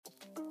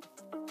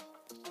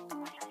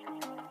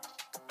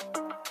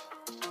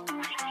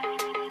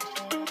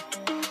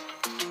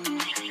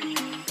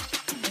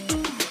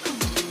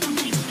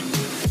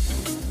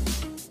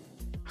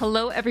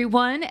Hello,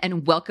 everyone,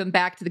 and welcome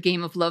back to the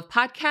Game of Love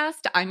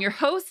podcast. I'm your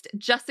host,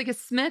 Jessica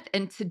Smith,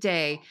 and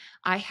today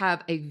I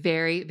have a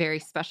very, very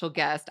special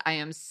guest. I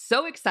am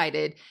so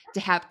excited to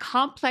have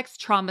complex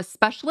trauma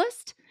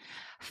specialist,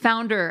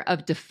 founder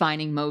of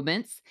Defining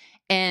Moments,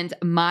 and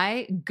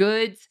my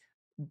good,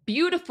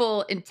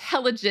 beautiful,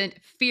 intelligent,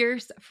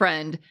 fierce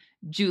friend,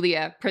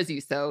 Giulia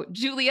Preziuso.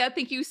 Giulia,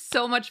 thank you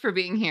so much for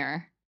being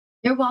here.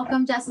 You're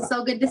welcome, Jess. It's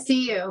so good to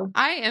see you.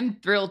 I am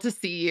thrilled to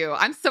see you.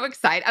 I'm so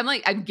excited.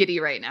 I'm giddy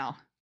right now.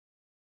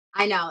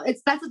 I know.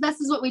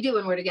 This is what we do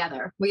when we're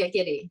together. We get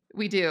giddy.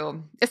 We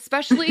do,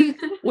 especially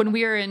when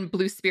we are in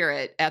blue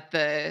spirit at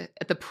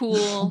the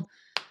pool,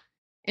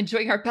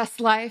 enjoying our best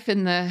life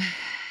in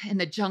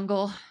the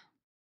jungle.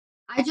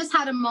 I just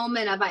had a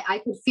moment of I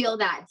could feel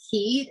that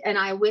heat, and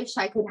I wish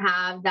I could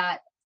have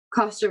that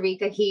Costa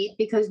Rica heat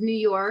because New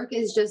York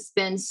has just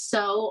been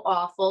so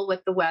awful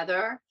with the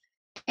weather.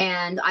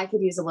 And I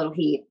could use a little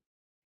heat.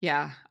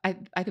 Yeah, I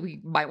think we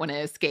might want to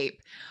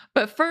escape.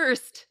 But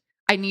first,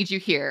 I need you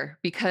here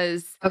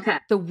because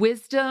the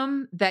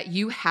wisdom that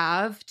you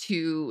have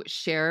to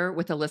share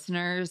with the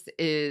listeners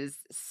is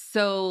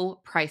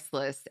so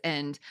priceless.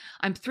 And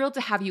I'm thrilled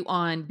to have you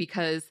on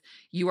because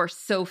you are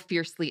so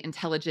fiercely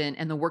intelligent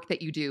and the work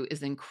that you do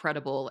is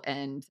incredible.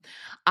 And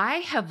I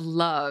have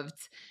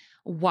loved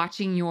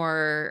watching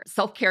your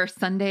self-care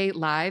Sunday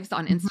lives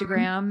on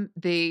Instagram.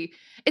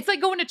 It's like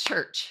going to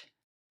church.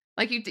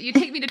 Like you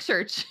take me to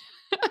church.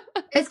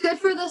 It's good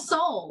for the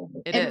soul.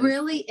 It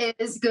really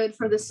is good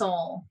for the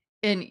soul.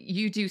 And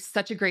you do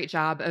such a great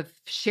job of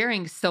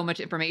sharing so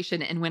much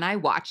information. And when I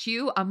watch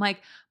you, I'm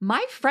like,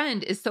 my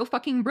friend is so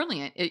fucking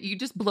brilliant. You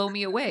just blow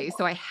me away.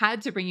 So I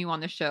had to bring you on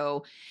the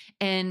show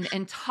and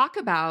talk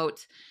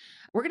about.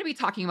 We're going to be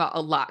talking about a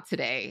lot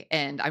today,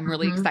 and I'm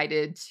really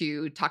excited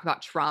to talk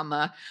about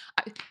trauma.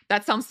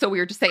 That sounds so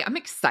weird to say. I'm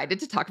excited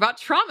to talk about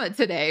trauma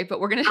today, but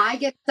I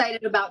get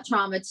excited about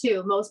trauma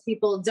too. Most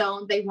people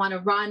don't. They want to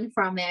run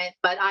from it,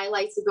 but I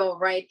like to go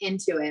right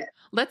into it.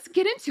 Let's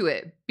get into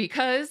it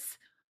because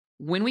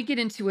when we get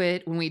into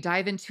it, when we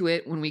dive into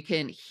it, when we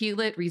can heal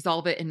it,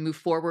 resolve it, and move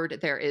forward,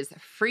 there is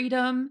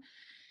freedom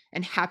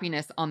and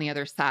happiness on the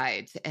other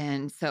side.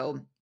 And so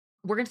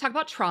we're going to talk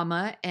about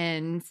trauma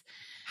and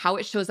how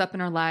it shows up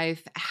in our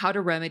life, how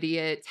to remedy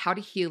it, how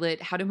to heal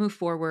it, how to move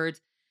forward,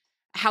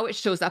 how it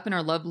shows up in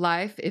our love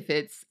life if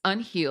it's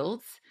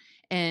unhealed.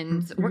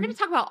 And we're going to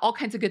talk about all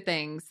kinds of good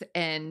things.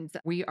 And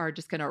we are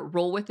just going to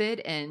roll with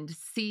it and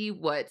see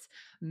what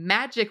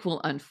magic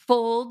will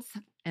unfold.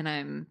 And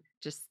I'm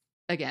just,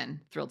 again,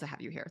 thrilled to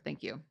have you here.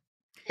 Thank you.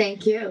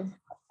 Thank you.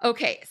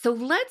 Okay, so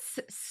let's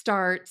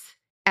start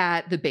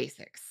at the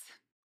basics.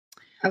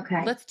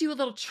 Okay. Let's do a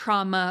little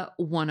trauma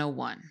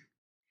 101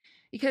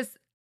 because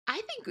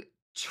I think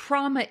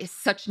trauma is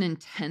such an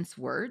intense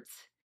word.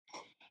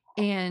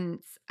 And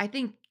I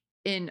think,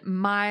 in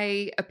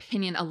my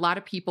opinion, a lot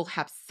of people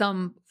have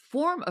some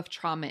form of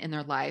trauma in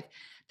their life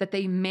that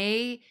they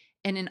may,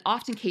 and in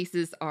often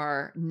cases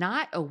are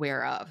not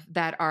aware of,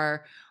 that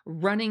are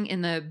running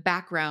in the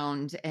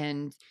background,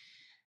 and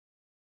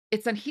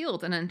it's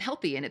unhealed and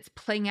unhealthy and it's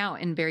playing out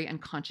in very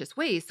unconscious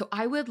ways. So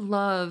I would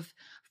love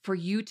for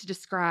you to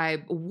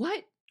describe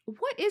what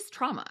is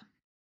trauma?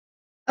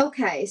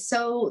 Okay,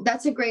 so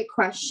that's a great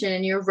question.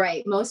 And you're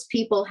right. Most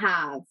people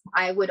have.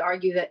 I would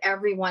argue that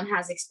everyone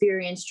has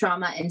experienced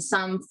trauma in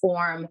some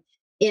form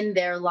in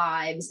their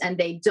lives, and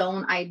they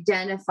don't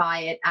identify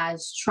it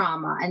as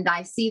trauma. And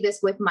I see this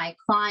with my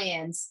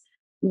clients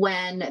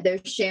when they're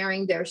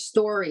sharing their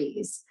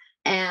stories.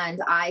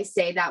 And I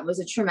say that was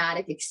a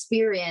traumatic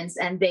experience,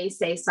 and they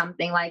say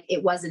something like,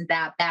 it wasn't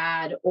that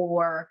bad,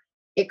 or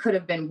it could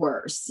have been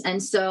worse.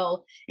 And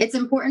so it's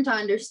important to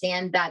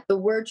understand that the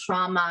word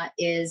trauma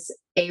is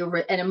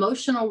an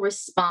emotional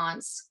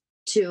response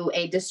to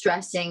a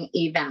distressing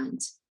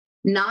event.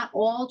 Not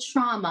all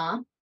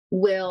trauma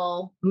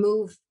will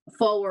move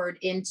forward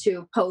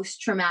into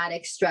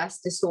post-traumatic stress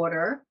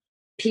disorder,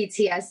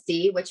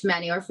 PTSD, which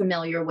many are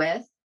familiar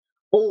with,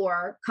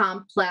 or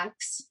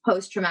complex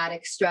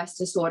post-traumatic stress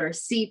disorder,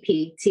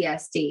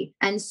 CPTSD.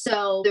 And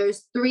so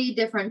there's 3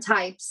 different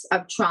types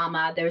of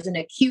trauma. There's an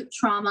acute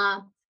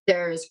trauma,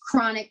 there's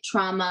chronic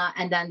trauma,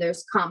 and then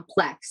there's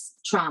complex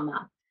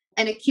trauma.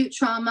 An acute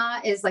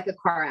trauma is like a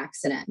car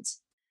accident.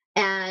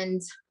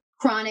 And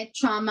chronic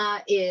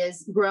trauma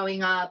is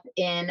growing up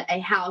in a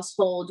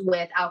household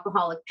with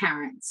alcoholic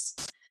parents.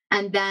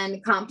 And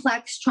then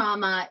complex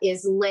trauma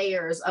is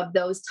layers of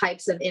those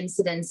types of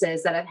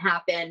incidences that have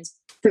happened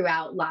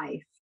throughout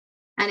life.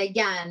 And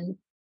again,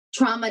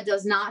 trauma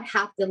does not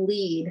have to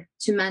lead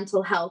to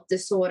mental health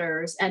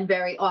disorders. And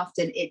very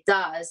often it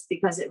does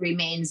because it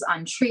remains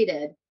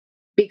untreated,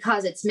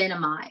 because it's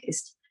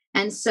minimized.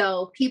 And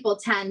so people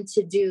tend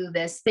to do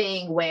this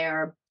thing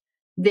where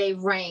they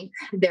rank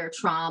their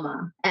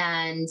trauma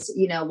and,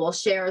 will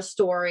share a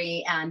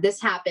story and this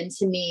happened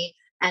to me.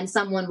 And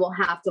someone will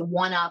have to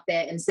one-up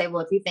it and say,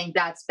 well, if you think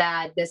that's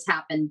bad, this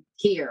happened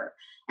here.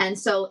 And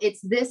so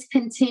it's this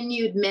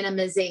continued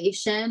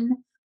minimization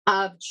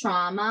of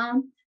trauma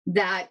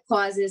that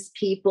causes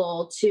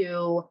people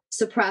to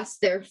suppress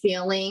their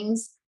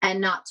feelings and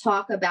not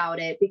talk about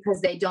it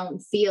because they don't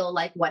feel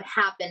like what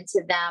happened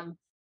to them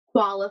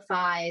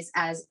qualifies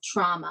as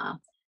trauma.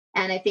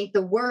 And I think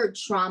the word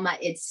trauma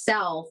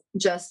itself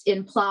just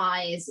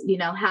implies,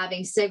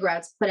 having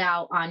cigarettes put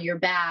out on your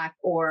back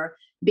or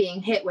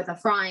being hit with a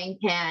frying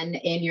pan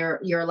in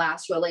your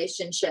last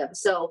relationship.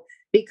 So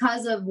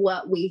because of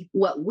what we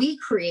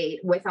create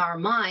with our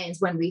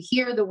minds when we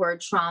hear the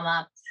word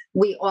trauma,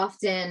 we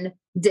often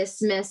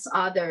dismiss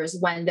others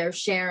when they're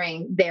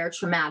sharing their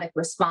traumatic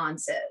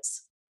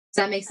responses. Does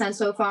that make sense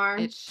so far?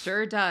 It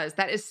sure does.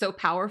 That is so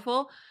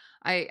powerful.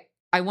 I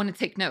I want to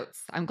take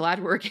notes. I'm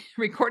glad we're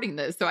recording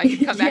this so I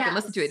can come back and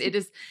listen to it.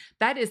 Yes.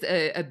 That is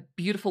a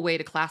beautiful way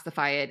to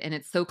classify it, and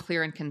it's so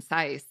clear and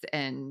concise.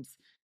 And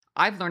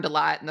I've learned a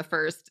lot in the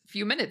first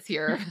few minutes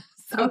here.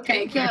 So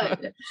Okay, thank you.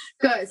 good.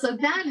 Good. So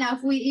then now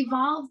if we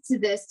evolve to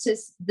this, to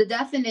the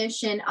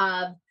definition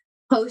of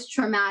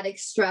post-traumatic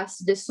stress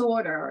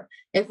disorder,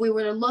 if we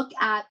were to look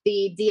at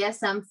the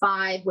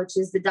DSM-5, which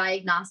is the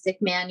diagnostic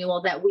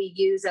manual that we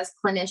use as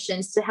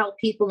clinicians to help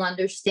people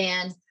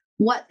understand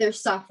what they're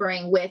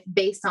suffering with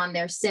based on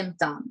their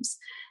symptoms.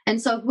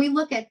 And so if we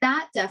look at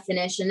that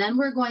definition, then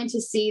we're going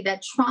to see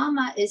that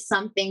trauma is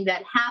something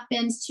that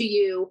happens to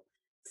you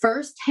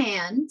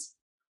firsthand,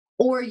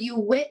 or you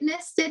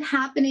witnessed it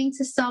happening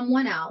to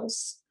someone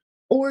else,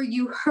 or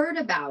you heard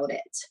about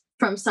it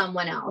from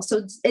someone else.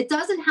 So it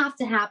doesn't have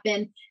to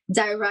happen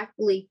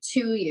directly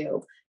to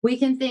you. We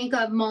can think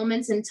of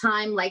moments in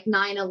time like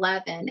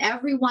 9/11.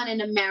 Everyone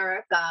in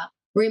America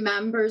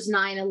remembers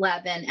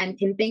 9/11 and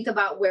can think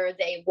about where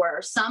they were.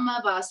 Some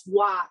of us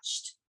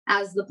watched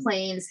as the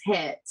planes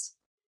hit,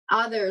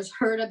 others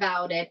heard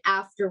about it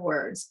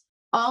afterwards.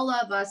 All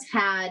of us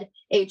had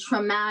a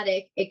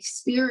traumatic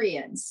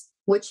experience,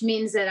 which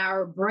means that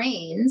our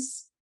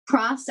brains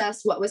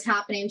processed what was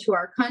happening to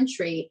our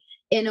country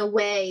in a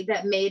way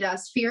that made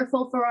us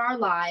fearful for our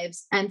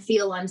lives and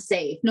feel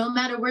unsafe. No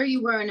matter where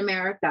you were in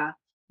America,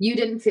 you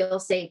didn't feel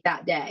safe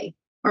that day,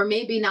 or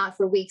maybe not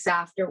for weeks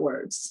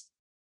afterwards.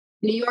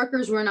 New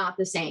Yorkers were not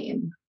the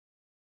same,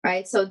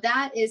 right? So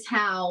that is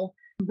how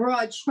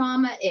broad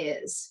trauma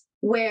is,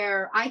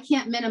 where I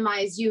can't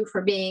minimize you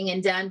for being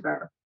in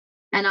Denver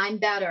and I'm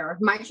better.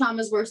 My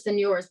trauma is worse than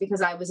yours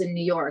because I was in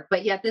New York.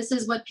 But yet, this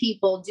is what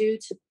people do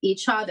to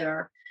each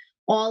other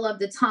all of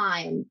the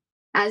time,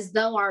 as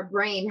though our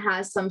brain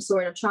has some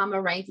sort of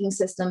trauma ranking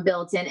system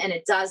built in, and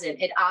it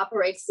doesn't. It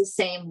operates the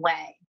same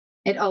way.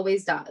 It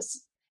always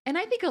does. And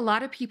I think a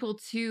lot of people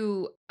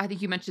too, I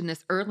think you mentioned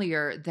this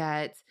earlier,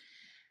 that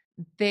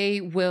they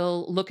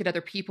will look at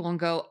other people and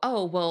go,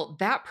 oh, well,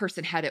 that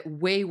person had it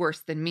way worse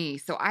than me.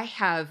 So I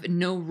have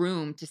no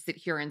room to sit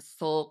here and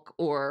sulk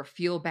or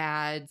feel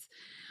bad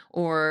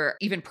or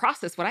even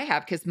process what I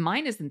have because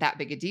mine isn't that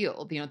big a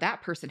deal.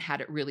 That person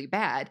had it really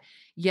bad,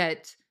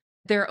 yet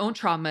their own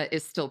trauma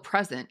is still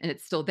present and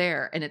it's still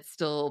there and it's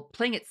still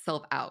playing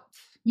itself out.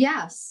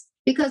 Yes,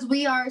 because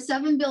we are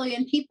 7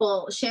 billion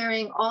people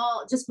sharing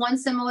all just one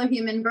similar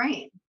human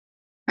brain,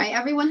 right?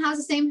 Everyone has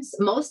the same,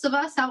 most of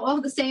us have all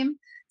the same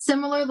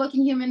similar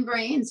looking human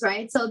brains,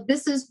 right? So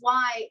this is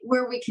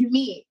where we can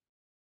meet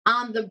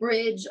on the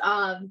bridge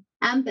of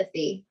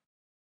empathy.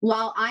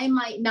 While I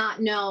might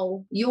not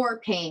know your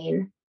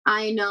pain,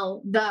 I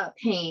know the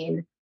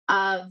pain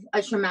of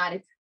a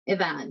traumatic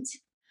event.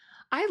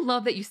 I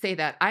love that you say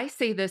that. I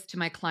say this to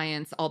my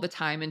clients all the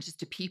time and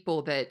just to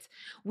people that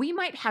we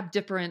might have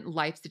different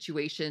life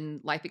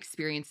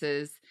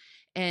experiences,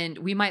 and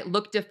we might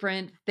look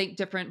different, think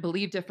different,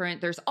 believe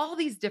different. There's all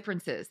these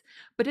differences.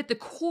 But at the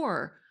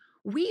core,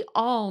 we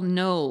all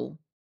know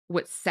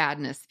what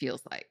sadness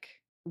feels like.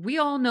 We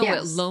all know what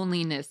Yes.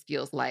 loneliness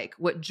feels like,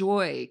 what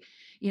joy.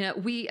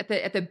 We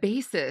at the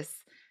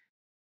basis,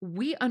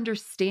 we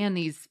understand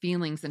these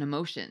feelings and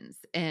emotions.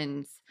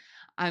 And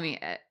I mean,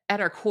 at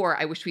our core,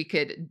 I wish we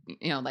could,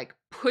 like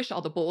push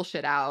all the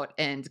bullshit out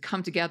and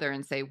come together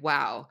and say,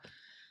 wow,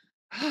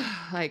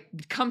 like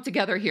come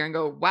together here and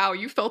go, wow,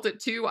 you felt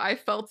it too. I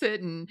felt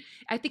it. And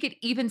I think it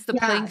evens the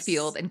playing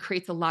field Yes. and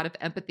creates a lot of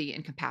empathy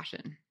and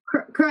compassion.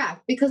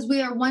 Correct. Because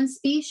we are one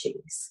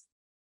species,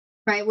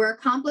 right? We're a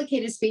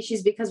complicated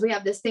species because we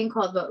have this thing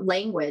called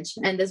language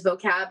and this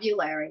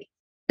vocabulary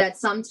that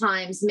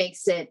sometimes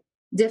makes it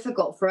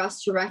difficult for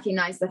us to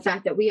recognize the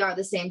fact that we are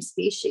the same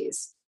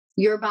species.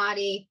 Your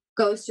body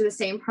goes through the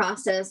same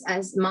process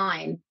as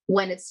mine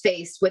when it's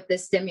faced with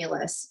this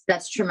stimulus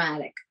that's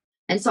traumatic.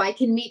 And so I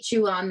can meet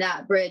you on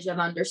that bridge of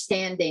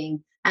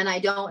understanding, and I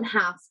don't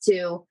have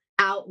to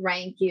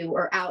outrank you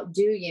or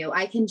outdo you.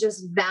 I can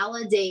just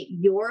validate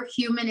your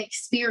human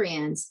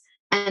experience,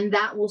 and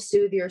that will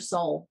soothe your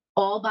soul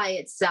all by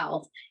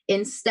itself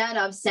instead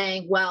of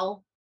saying,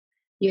 well,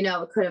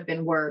 it could have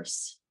been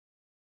worse.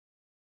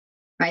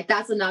 Right?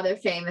 That's another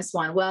famous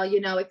one. Well,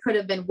 it could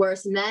have been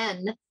worse.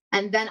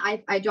 And then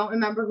I don't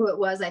remember who it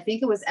was. I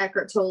think it was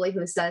Eckhart Tolle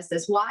who says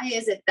this. Why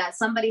is it that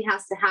somebody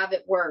has to have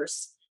it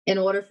worse in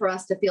order for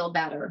us to feel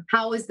better?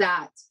 How is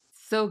that?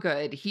 So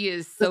good. He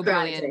is The so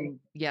strategy. brilliant.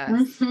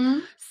 Yes. Hmm.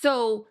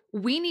 So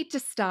we need to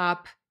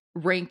stop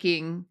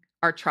ranking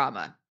our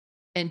trauma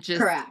and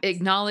just Correct.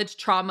 acknowledge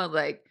trauma.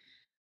 Like,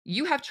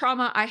 you have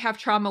trauma, I have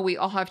trauma, we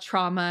all have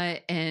trauma,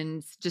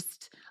 and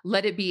just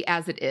let it be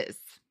as it is.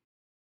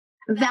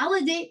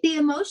 Validate the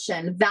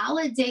emotion,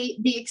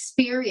 validate the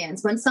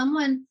experience. When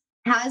someone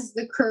has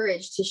the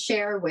courage to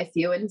share with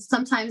you, and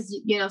sometimes,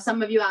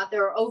 some of you out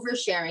there are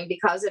oversharing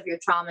because of your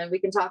trauma, and we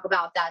can talk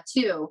about that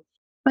too.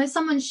 But if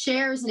someone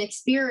shares an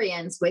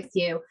experience with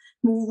you,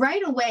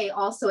 right away,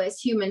 also as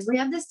humans, we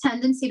have this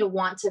tendency to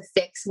want to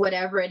fix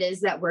whatever it is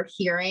that we're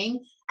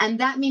hearing. And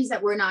that means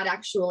that we're not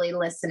actually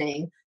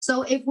listening.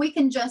 So if we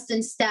can just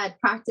instead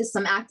practice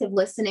some active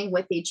listening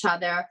with each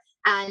other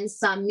and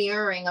some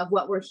mirroring of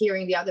what we're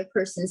hearing the other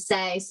person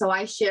say. So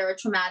I share a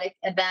traumatic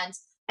event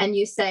and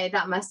you say,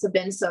 that must have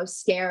been so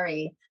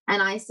scary.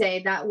 And I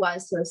say, that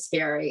was so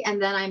scary.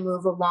 And then I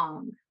move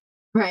along,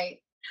 right?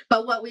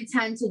 But what we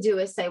tend to do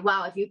is say,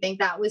 wow, if you think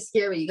that was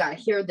scary, you got to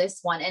hear this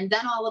one. And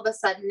then all of a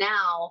sudden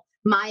now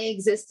my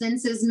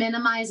existence is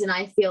minimized and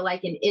I feel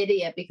like an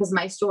idiot because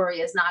my story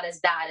is not as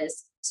bad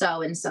as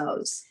so and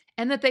so's.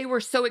 And that they were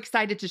so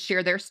excited to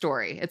share their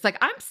story. It's like,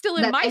 I'm still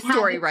in That my they had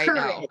story the right now.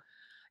 courage,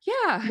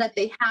 Yeah. that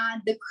they had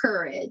the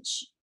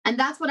courage. And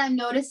that's what I'm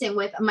noticing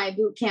with my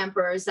boot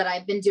campers that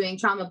I've been doing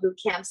trauma boot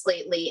camps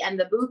lately. And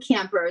the boot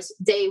campers,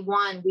 day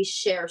one, we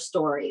share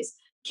stories.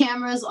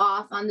 Cameras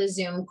off on the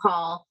Zoom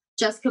call,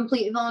 just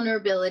complete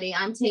vulnerability.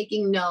 I'm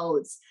taking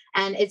notes.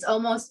 And it's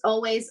almost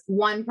always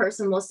one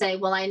person will say,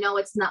 well, I know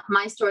it's not,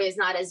 my story is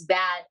not as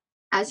bad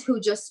as who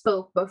just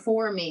spoke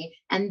before me.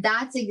 And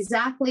that's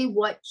exactly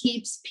what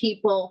keeps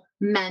people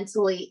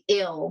mentally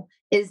ill,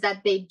 is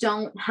that they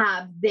don't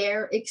have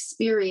their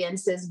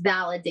experiences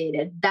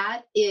validated.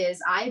 That is,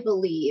 I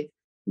believe,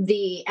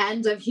 the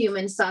end of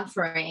human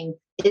suffering,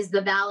 is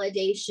the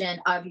validation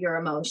of your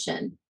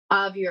emotion,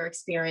 of your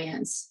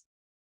experience.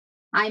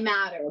 I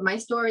matter. My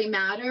story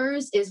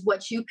matters is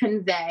what you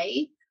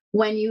convey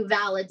when you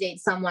validate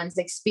someone's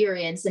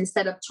experience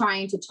instead of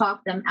trying to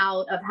talk them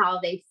out of how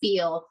they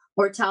feel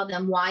or tell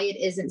them why it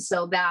isn't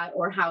so bad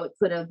or how it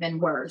could have been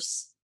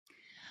worse.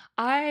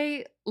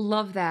 I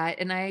love that.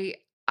 And I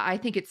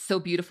think it's so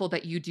beautiful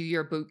that you do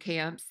your boot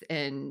camps,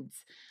 and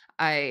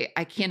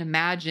I can't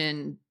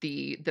imagine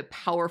the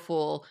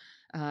powerful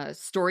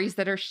stories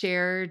that are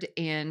shared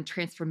and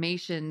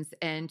transformations.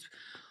 And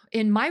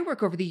in my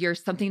work over the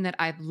years, something that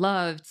I've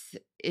loved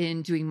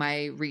in doing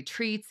my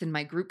retreats and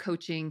my group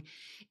coaching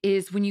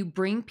is when you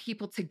bring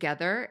people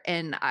together.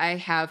 And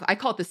I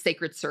call it the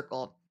sacred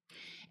circle.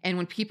 And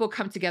when people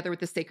come together with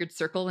the sacred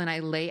circle and I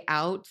lay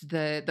out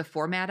the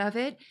format of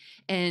it,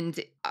 and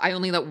I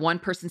only let one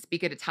person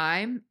speak at a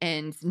time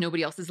and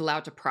nobody else is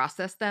allowed to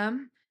process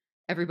them,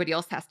 everybody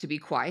else has to be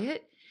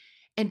quiet,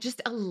 and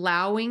just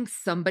allowing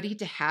somebody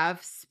to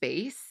have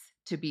space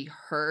to be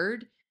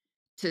heard,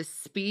 to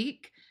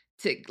speak,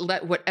 to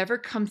let whatever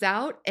comes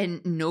out,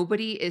 and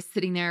nobody is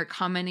sitting there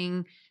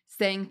commenting,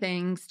 saying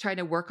things, trying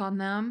to work on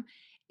them.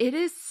 It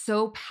is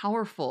so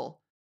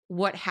powerful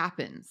what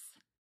happens.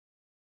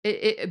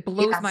 It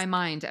blows Yes. my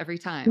mind every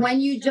time. When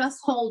you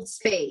just hold Just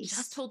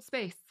space, hold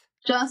space.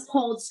 just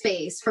hold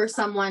space for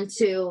someone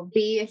to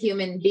be a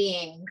human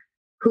being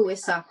who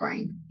is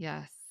suffering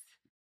Yes.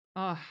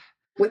 Oh,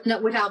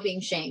 without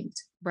being shamed.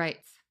 right.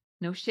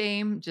 No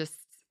shame, just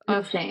No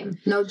oh, shame,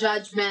 no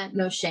judgment,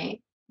 no shame.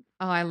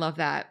 oh, I love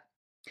that.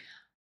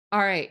 All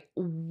right.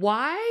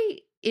 Why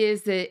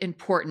is it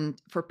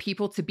important for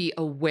people to be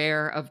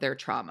aware of their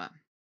trauma?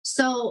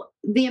 So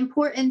the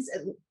importance,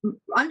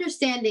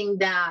 understanding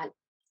that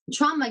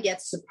trauma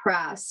gets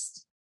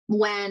suppressed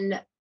when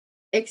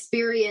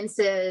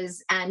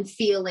experiences and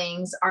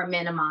feelings are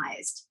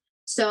minimized.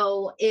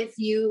 So if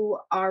you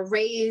are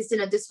raised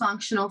in a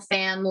dysfunctional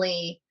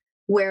family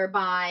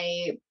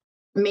whereby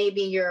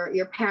maybe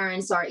your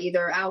parents are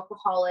either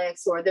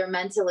alcoholics or they're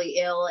mentally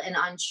ill and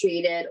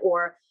untreated,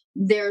 or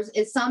there's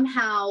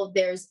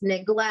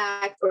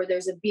neglect or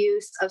there's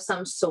abuse of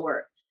some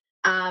sort,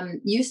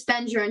 you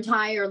spend your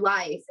entire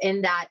life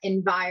in that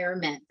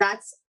environment.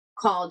 That's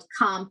called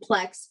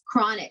complex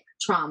chronic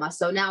trauma.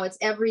 So now it's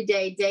every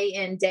day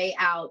in, day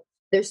out.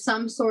 There's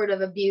some sort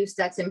of abuse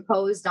that's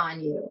imposed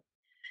on you.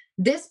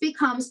 This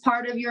becomes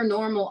part of your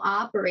normal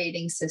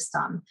operating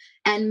system.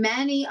 And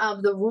many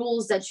of the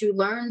rules that you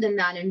learned in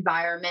that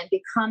environment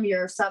become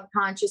your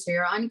subconscious or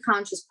your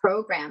unconscious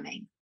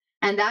programming.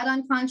 And that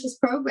unconscious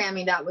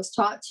programming that was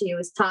taught to you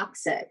is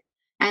toxic.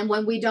 And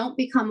when we don't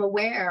become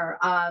aware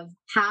of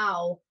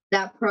how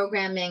that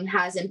programming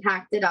has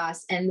impacted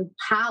us and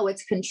how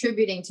it's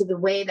contributing to the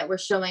way that we're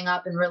showing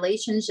up in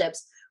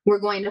relationships, we're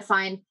going to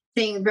find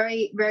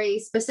very, very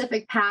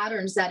specific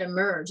patterns that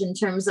emerge in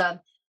terms of,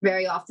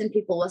 very often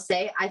people will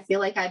say, I feel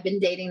like I've been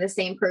dating the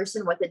same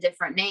person with a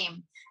different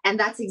name. And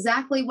that's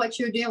exactly what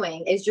you're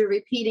doing, is you're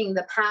repeating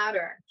the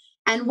pattern.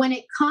 And when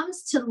it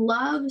comes to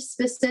love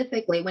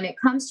specifically, when it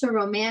comes to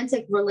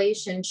romantic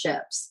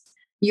relationships,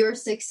 your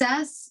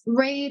success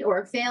rate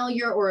or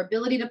failure or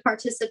ability to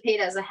participate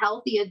as a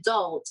healthy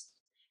adult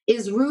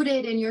is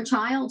rooted in your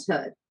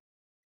childhood.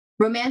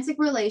 Romantic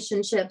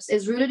relationships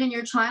is rooted in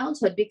your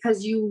childhood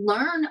because you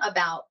learn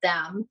about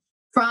them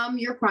from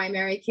your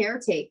primary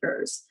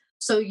caretakers.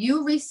 So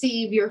you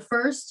receive your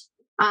first,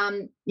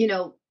 you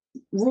know,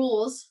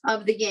 rules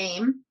of the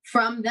game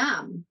from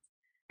them.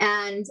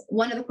 And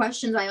one of the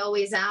questions I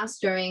always ask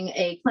during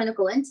a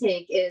clinical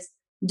intake is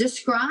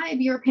describe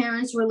your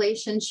parents'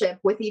 relationship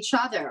with each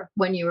other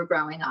when you were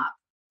growing up,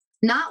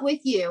 not with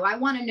you. I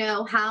want to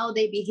know how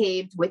they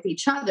behaved with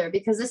each other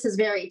because this is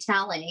very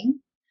telling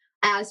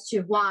as to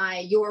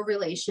why your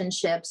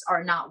relationships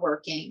are not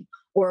working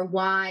or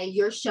why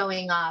you're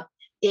showing up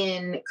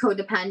in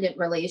codependent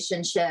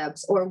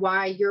relationships or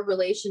why your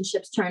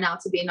relationships turn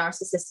out to be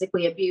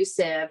narcissistically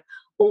abusive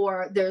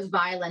or there's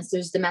violence,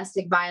 there's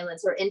domestic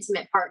violence or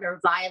intimate partner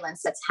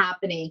violence that's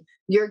happening.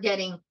 You're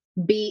getting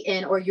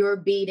beaten or you're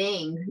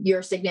beating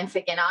your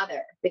significant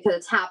other because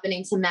it's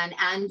happening to men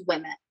and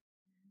women.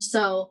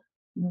 So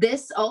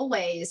this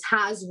always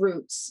has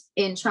roots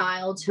in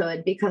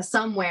childhood because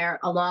somewhere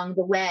along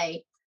the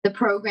way, the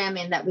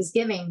programming that was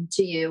given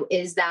to you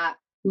is that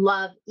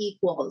love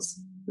equals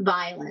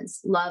violence,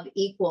 love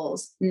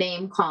equals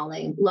name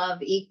calling, love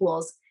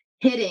equals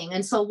hitting.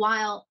 And so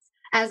while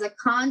as a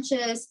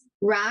conscious,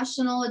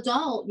 rational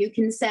adult, you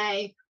can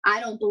say,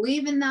 I don't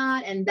believe in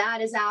that, and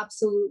that is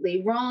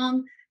absolutely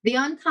wrong. The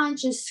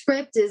unconscious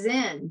script is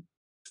in,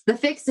 the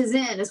fix is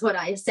in, is what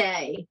I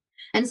say.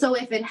 And so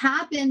if it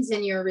happens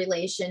in your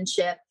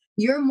relationship,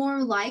 you're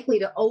more likely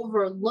to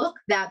overlook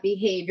that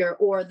behavior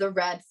or the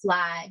red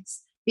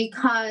flags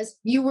because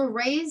you were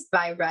raised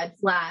by red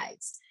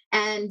flags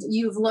and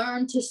you've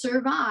learned to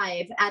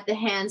survive at the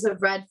hands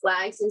of red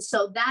flags. And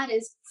so that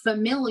is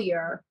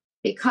familiar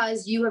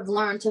because you have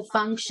learned to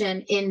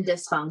function in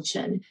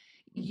dysfunction.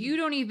 You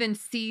don't even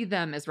see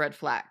them as red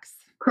flags.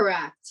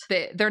 Correct.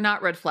 They're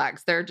not red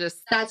flags.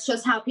 That's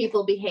just how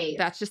people behave.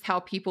 That's just how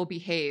people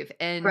behave.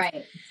 And,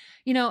 Right.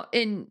 you know,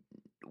 in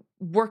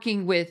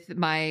working with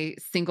my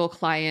single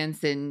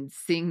clients and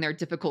seeing their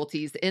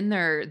difficulties in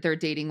their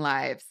dating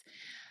lives,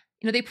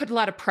 you know, they put a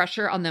lot of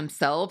pressure on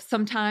themselves.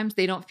 Sometimes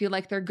they don't feel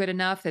like they're good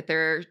enough, that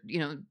they're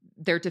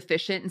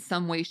deficient in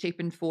some way, shape,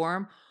 and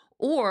form.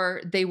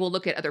 Or they will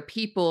look at other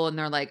people and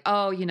they're like,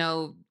 oh, you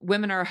know,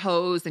 women are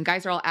hoes and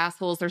guys are all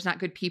assholes. There's not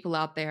good people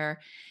out there.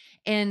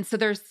 And so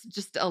there's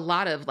just a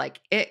lot of like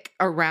ick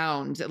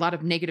around, a lot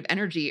of negative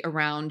energy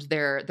around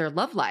their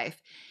love life.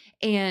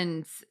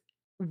 And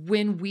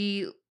when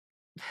we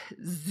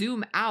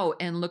zoom out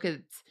and look at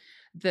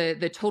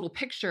the total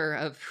picture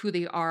of who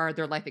they are,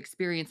 their life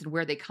experience and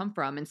where they come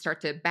from and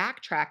start to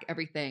backtrack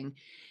everything,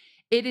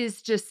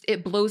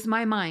 it blows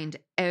my mind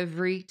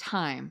every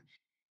time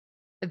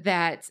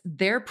that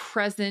their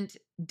present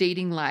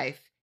dating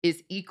life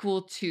is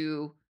equal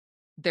to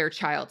their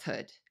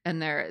childhood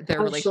and their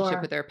Oh, relationship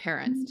sure. with their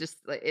parents.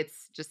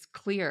 It's just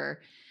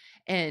clear.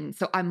 And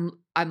so I'm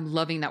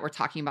loving that we're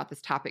talking about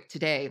this topic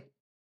today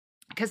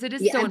because it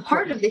is Yeah. so And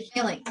part important. of the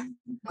healing,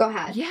 go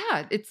ahead.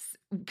 Yeah, it's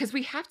because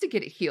we have to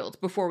get it healed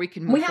before we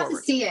can move We have to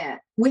forward. see it.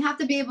 We have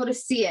to be able to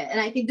see it. And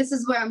I think this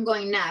is where I'm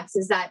going next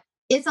is that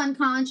it's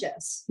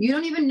unconscious. You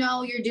don't even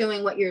know you're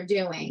doing what you're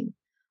doing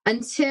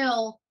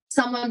until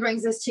someone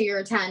brings this to your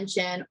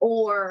attention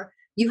or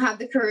you have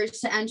the courage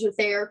to enter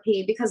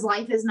therapy because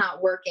life is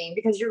not working,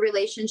 because your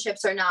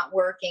relationships are not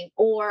working,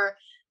 or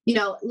you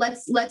know,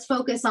 let's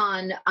focus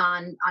on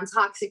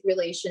toxic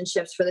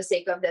relationships for the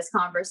sake of this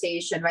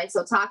conversation, right?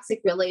 So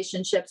toxic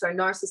relationships are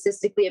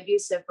narcissistically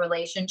abusive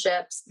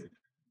relationships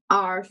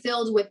are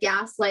filled with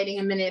gaslighting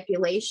and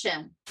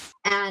manipulation.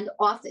 And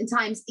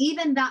oftentimes,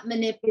 even that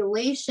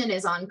manipulation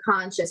is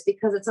unconscious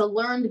because it's a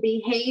learned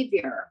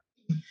behavior.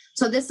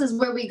 So, this is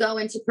where we go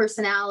into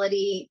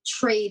personality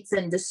traits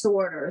and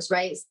disorders,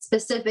 right?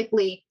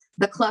 Specifically,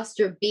 the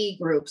cluster B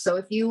group. So,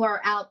 if you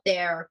are out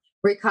there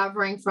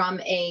recovering from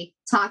a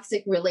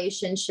toxic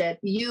relationship,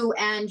 you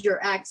and your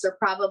ex are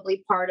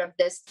probably part of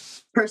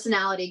this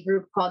personality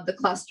group called the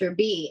cluster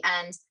B.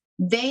 And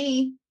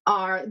they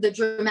are the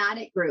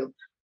dramatic group,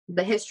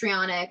 the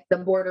histrionic, the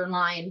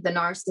borderline, the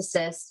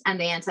narcissist, and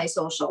the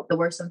antisocial, the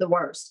worst of the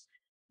worst.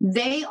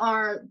 They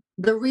are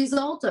the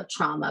result of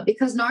trauma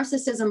because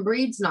narcissism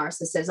breeds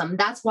narcissism.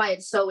 That's why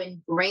it's so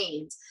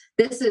ingrained.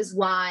 This is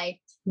why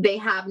they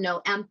have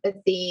no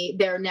empathy.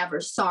 They're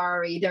never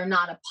sorry. They're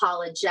not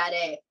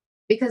apologetic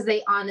because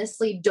they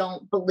honestly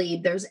don't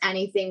believe there's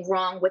anything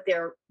wrong with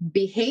their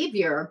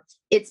behavior.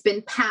 It's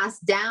been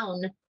passed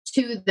down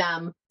to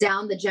them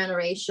down the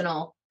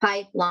generational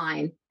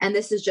pipeline. And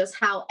this is just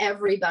how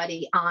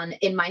everybody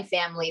in my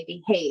family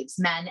behaves,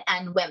 men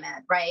and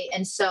women, right?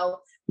 And so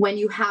when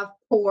you have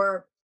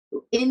poor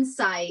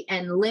insight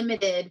and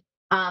limited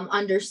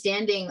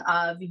understanding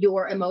of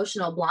your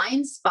emotional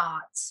blind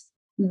spots,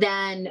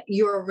 then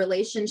your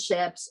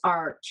relationships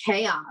are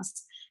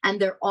chaos. And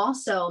they're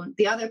also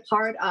the other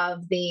part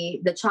of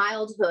the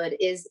childhood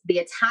is the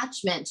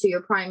attachment to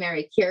your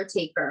primary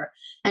caretaker.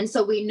 And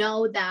so we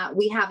know that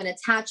we have an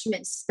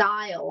attachment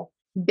style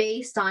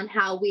based on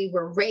how we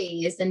were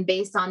raised and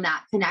based on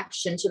that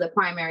connection to the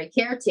primary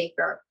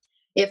caretaker.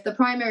 If the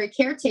primary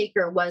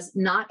caretaker was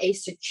not a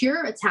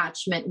secure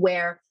attachment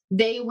where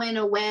they went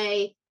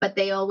away, but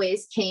they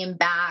always came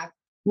back,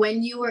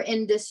 when you were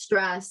in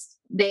distress,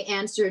 they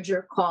answered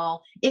your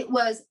call. It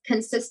was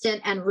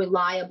consistent and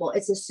reliable.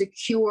 It's a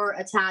secure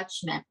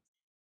attachment.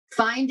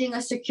 Finding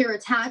a secure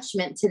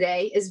attachment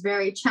today is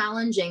very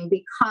challenging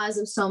because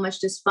of so much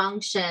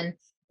dysfunction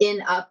in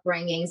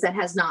upbringings that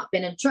has not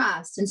been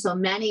addressed. And so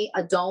many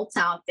adults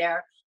out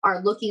there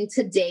are looking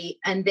to date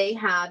and they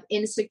have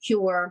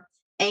insecure,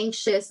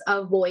 anxious,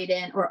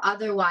 avoidant, or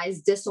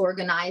otherwise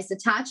disorganized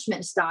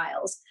attachment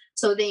styles.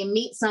 So they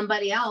meet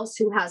somebody else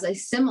who has a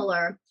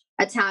similar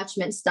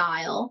attachment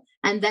style,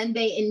 and then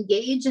they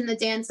engage in the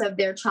dance of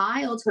their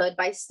childhood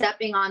by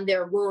stepping on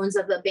their wounds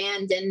of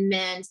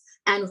abandonment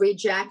and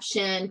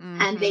rejection.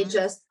 And they Hmm.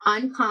 just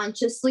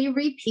unconsciously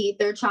repeat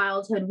their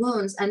childhood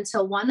wounds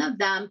until one of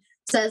them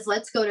says,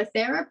 let's go to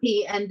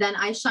therapy. And then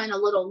I shine a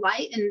little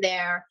light in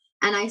there.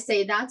 And I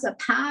say, that's a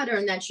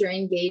pattern that you're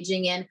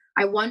engaging in.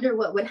 I wonder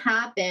what would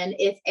happen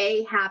if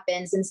A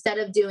happens. Instead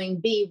of doing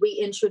B, we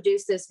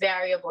introduce this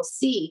variable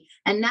C.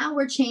 And now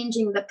we're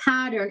changing the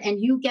pattern, and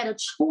you get a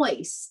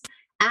choice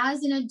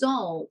as an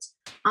adult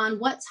on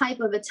what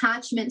type of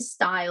attachment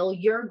style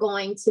you're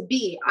going to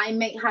be. I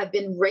may have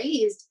been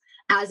raised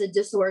as a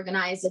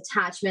disorganized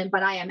attachment,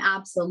 but I am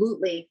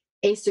absolutely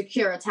a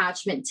secure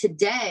attachment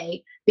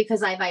today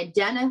because I've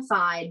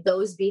identified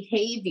those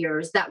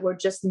behaviors that were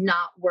just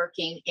not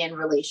working in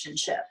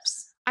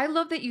relationships. I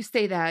love that you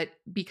say that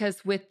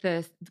because with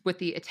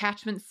the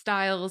attachment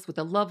styles, with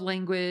the love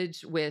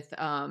language, with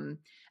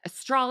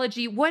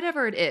astrology,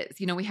 whatever it is,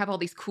 we have all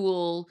these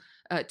cool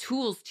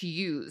tools to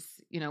use,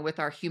 with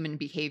our human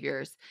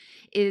behaviors.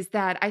 Is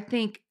that I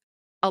think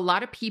a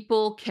lot of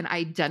people can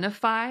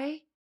identify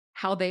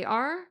how they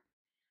are,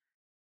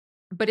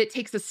 but it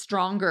takes a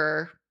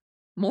stronger,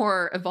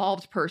 more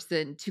evolved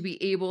person to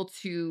be able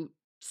to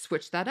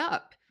switch that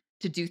up,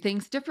 to do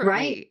things Right.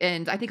 differently.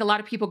 And I think a lot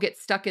of people get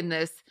stuck in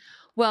this,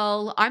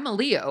 well, I'm a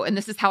Leo and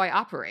this is how I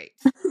operate.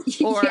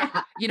 Or, Yeah.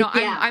 I'm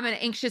Yeah. I'm an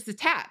anxious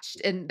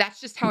attached and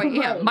that's just how I am.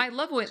 Right. My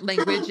language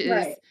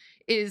Right.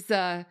 is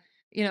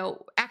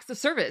acts of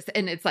service.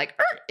 And it's like,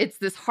 it's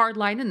this hard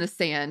line in the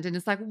sand. And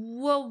it's like,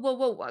 whoa, whoa,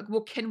 whoa, whoa.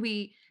 Well, can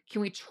we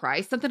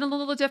try something a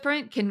little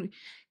different? Can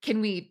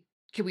we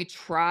can we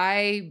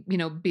try,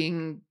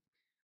 being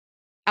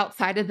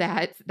outside of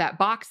that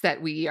box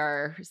that we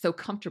are so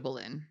comfortable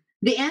in?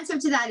 The answer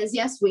to that is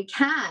yes, we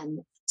can.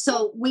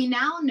 So we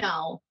now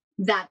know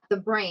that the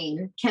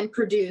brain can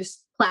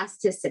produce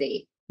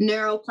plasticity,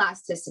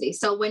 neuroplasticity.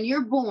 So when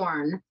you're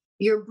born,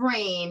 your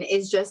brain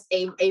is just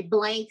a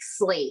blank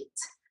slate.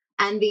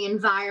 And the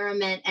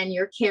environment and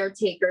your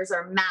caretakers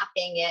are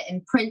mapping it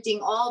and printing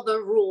all the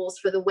rules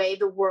for the way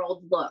the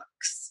world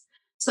looks.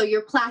 So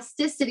your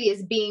plasticity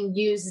is being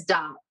used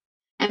up.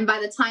 And by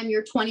the time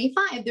you're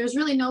 25, there's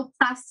really no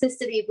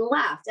plasticity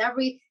left.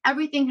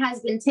 Everything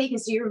has been taken,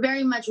 so you're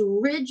very much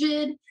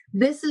rigid.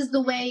 This is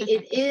the way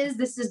it is.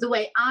 This is the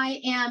way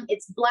I am.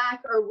 It's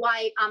black or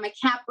white. I'm a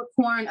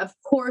Capricorn, of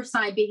course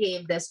I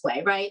behave this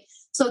way, right?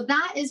 So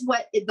that is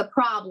what the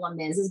problem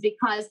is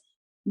because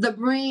the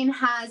brain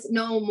has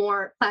no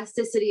more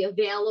plasticity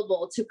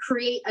available to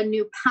create a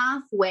new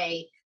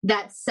pathway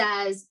that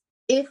says,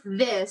 if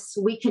this,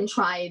 we can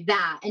try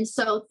that. And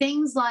so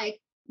things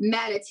like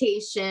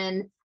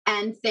meditation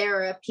and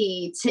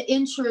therapy to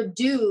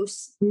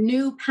introduce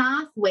new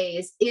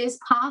pathways is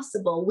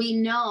possible. We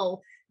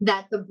know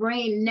that the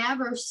brain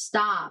never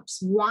stops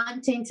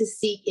wanting to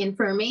seek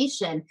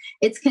information.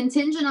 It's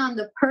contingent on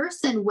the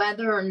person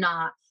whether or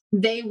not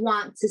they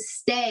want to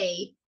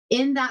stay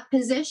in that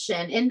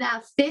position, in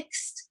that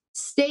fixed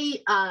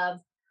state of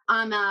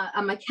I'm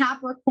a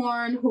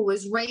Capricorn who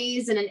was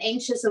raised in an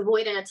anxious,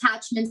 avoidant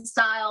attachment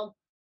style.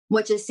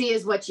 What you see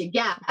is what you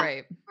get,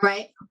 Right.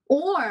 right?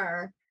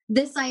 Or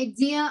this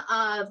idea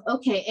of,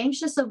 okay,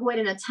 anxious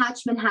avoidant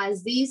attachment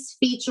has these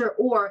feature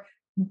or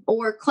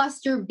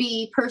cluster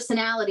B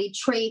personality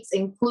traits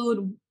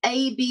include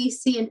A, B,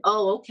 C, and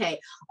O. Okay.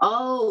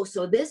 Oh,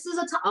 so this is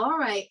all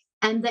right.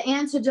 And the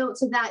antidote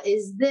to that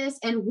is this.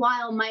 And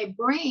while my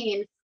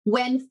brain,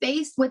 when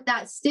faced with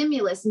that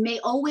stimulus, may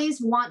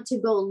always want to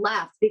go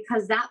left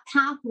because that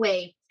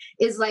pathway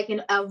is like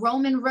a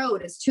Roman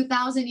road. It's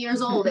 2,000 years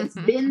old. It's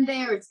been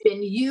there. It's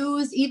been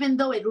used. Even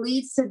though it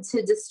leads to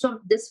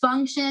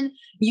dysfunction,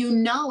 you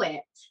know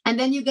it. And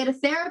then you get a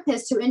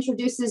therapist who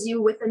introduces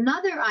you with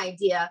another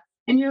idea.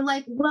 And you're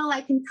like, well,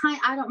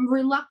 I'm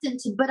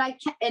reluctant to, but I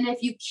can. And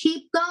if you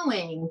keep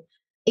going,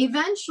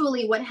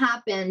 eventually what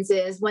happens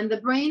is when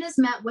the brain is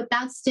met with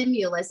that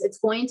stimulus, it's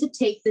going to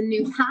take the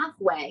new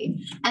pathway.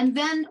 And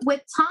then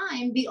with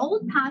time, the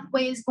old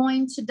pathway is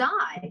going to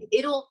die.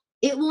 It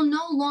will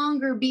no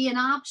longer be an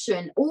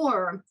option,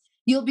 or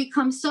you'll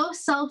become so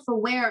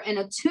self-aware and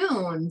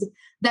attuned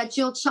that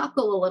you'll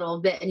chuckle a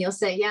little bit and you'll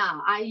say, yeah,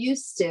 I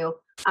used to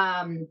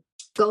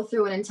go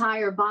through an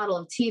entire bottle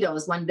of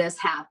Tito's when this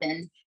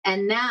happened.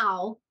 And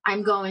now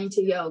I'm going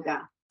to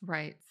yoga.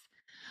 Right.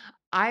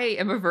 I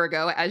am a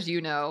Virgo, as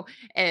you know,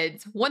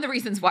 and one of the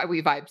reasons why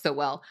we vibe so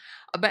well.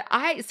 But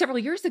several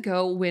years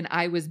ago, when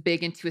I was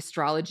big into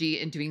astrology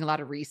and doing a lot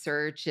of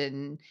research,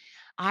 and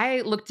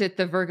I looked at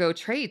the Virgo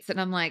traits and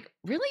I'm like,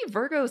 really,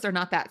 Virgos are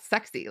not that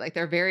sexy. Like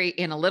they're very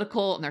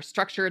analytical and they're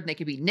structured and they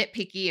can be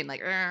nitpicky and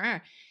like,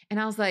 and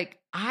I was like,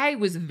 I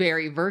was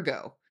very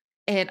Virgo.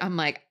 And I'm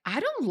like, I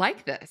don't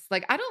like this.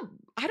 Like, I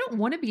don't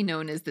want to be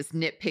known as this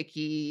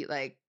nitpicky,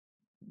 like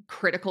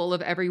critical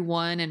of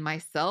everyone and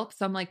myself.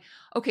 So I'm like,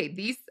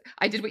 okay,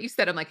 I did what you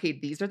said. I'm like, hey,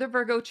 these are the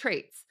Virgo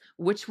traits.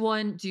 Which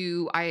one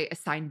do I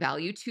assign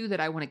value to that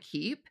I want to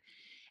keep?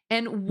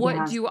 And what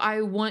Yes. do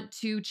I want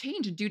to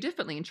change and do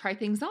differently and try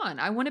things on?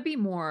 I want to be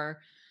more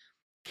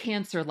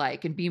Cancer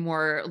like and be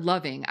more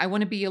loving. I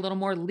want to be a little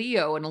more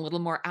Leo and a little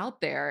more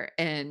out there.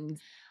 And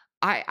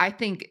I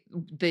think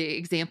the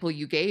example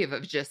you gave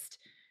of just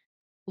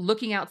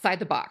looking outside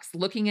the box,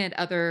 looking at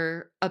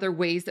other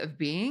ways of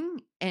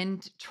being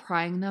and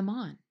trying them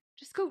on.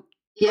 Just go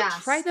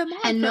try Yes. them on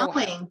And for a while.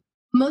 knowing,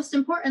 most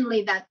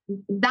importantly, that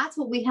that's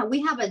what we have.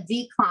 We have a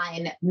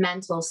decline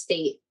mental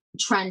state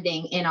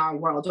trending in our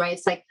world, right?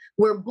 It's like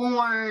we're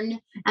born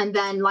and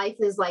then life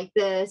is like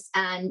this,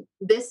 and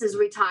this is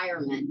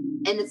retirement.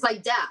 And it's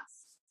like death,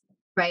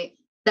 right?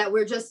 That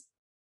we're just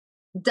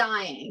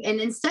dying. And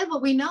instead,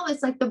 what we know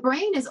is like the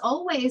brain is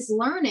always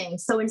learning.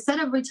 So instead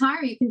of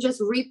retire, you can just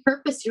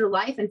repurpose your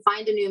life and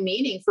find a new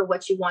meaning for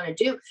what you want to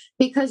do,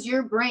 because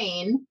your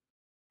brain,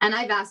 and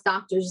I've asked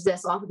doctors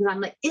this often because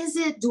I'm like,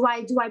 do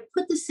I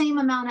put the same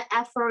amount of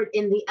effort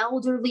in the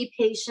elderly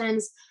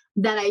patients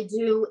that I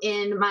do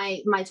in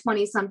my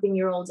 20 something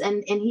year olds?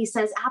 And he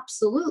says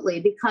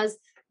absolutely, because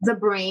the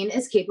brain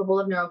is capable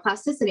of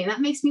neuroplasticity. And that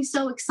makes me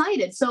so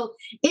excited. So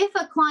if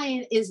a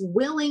client is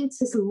willing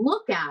to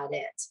look at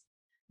it,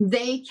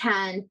 they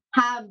can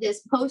have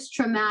this post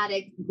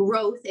traumatic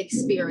growth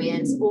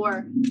experience,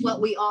 or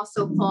what we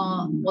also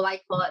call, well,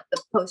 I call it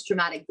the post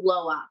traumatic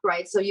glow up,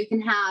 right? So you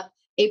can have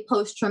a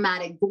post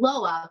traumatic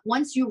glow up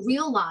once you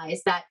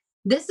realize that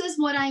this is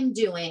what I'm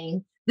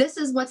doing, this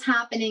is what's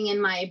happening in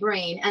my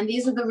brain, and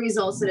these are the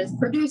results that it's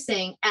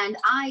producing. And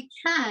I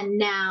can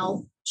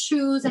now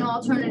choose an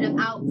alternative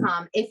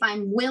outcome if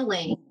I'm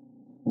willing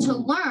to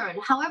learn.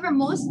 However,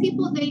 most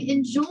people, they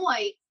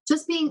enjoy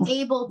just being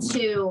able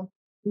to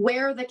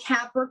wear the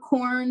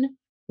Capricorn,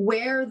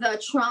 wear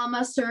the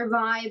trauma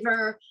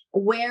survivor,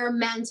 wear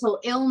mental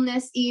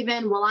illness,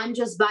 even. Well, I'm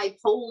just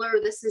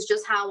bipolar. This is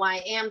just how I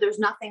am. There's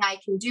nothing I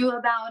can do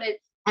about it.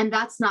 And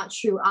that's not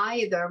true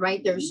either,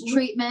 right? There's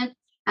treatment,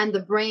 and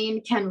the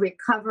brain can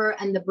recover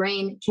and the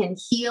brain can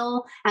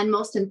heal. And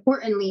most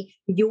importantly,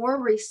 you're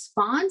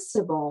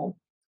responsible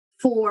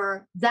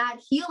for that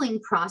healing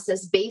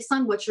process based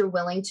on what you're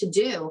willing to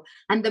do.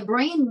 And the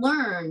brain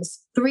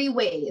learns three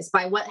ways: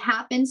 by what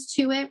happens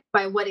to it,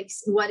 by what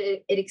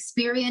it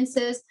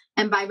experiences,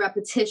 and by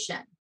repetition.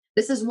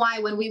 This is why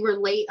when we were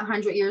late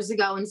 100 years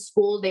ago in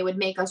school, they would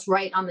make us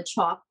write on the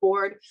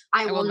chalkboard,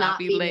 I I will will not not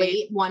be be late.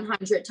 late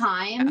 100 Yeah.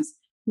 times.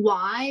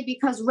 Why?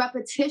 Because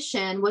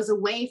repetition was a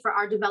way for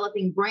our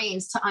developing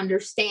brains to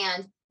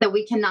understand that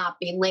we cannot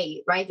be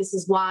late, right? This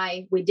is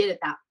why we did it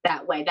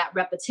that way, that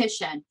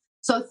repetition.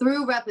 So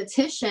through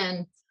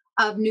repetition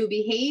of new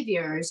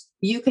behaviors,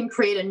 you can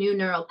create a new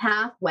neural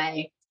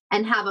pathway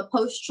and have a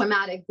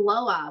post-traumatic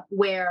glow up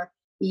where,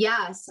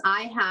 yes,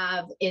 I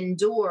have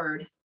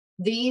endured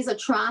these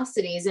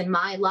atrocities in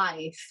my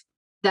life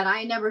that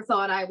I never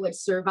thought I would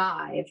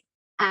survive.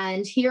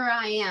 And here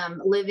I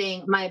am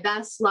living my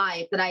best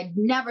life that I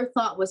never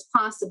thought was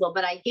possible,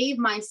 but I gave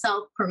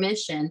myself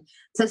permission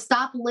to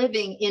stop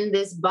living in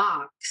this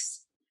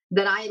box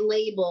that I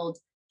labeled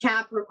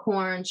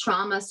Capricorn,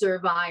 trauma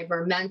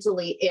survivor,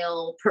 mentally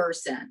ill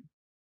person.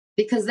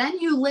 Because then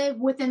you live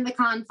within the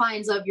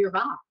confines of your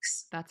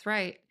box. That's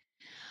right.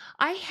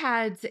 I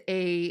had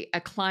a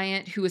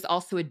client who was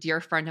also a dear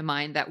friend of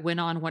mine that went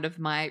on one of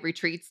my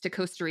retreats to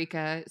Costa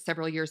Rica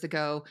several years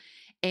ago,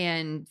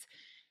 and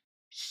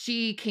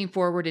she came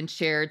forward and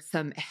shared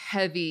some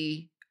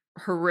heavy,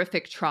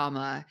 horrific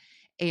trauma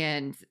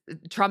and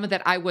trauma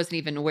that I wasn't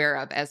even aware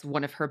of as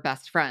one of her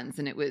best friends,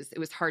 and it was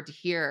hard to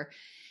hear.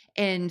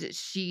 And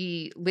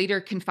she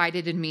later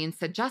confided in me and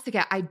said,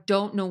 "Jessica, I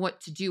don't know what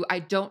to do. I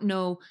don't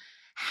know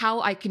how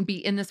I can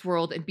be in this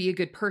world and be a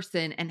good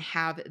person and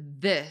have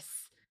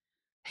this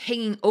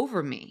hanging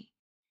over me."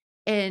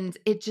 And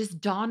it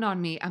just dawned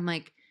on me. I'm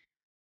like,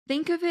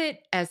 think of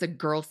it as a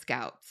Girl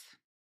Scout.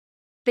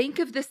 Think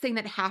of this thing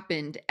that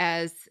happened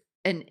as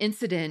an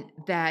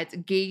incident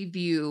that gave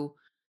you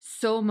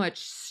so much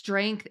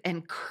strength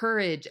and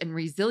courage and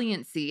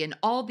resiliency and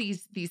all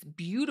these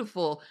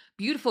beautiful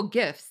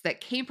gifts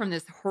that came from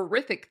this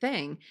horrific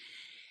thing.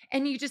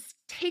 And you just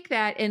take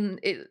that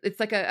and it's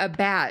like a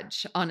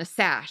badge on a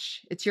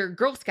sash. It's your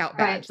Girl Scout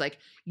Right. badge. Like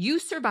you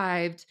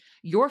survived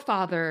your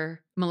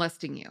father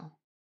molesting you.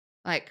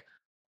 Like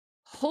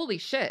holy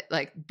shit.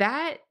 Like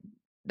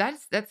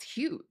that's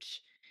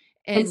huge.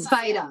 In And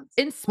spite of what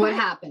inspire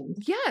happened,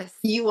 yes,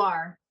 you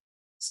are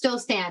still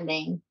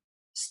standing,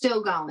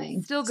 still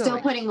going, still still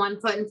going. putting one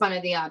foot in front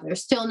of the other,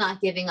 still not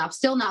giving up,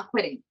 still not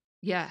quitting.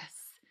 Yes.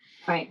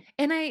 Right.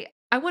 And I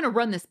want to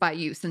run this by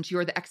you since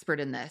you're the expert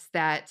in this,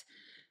 that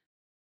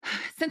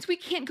since we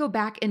can't go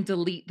back and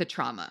delete the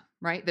trauma,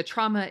 right? The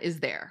trauma is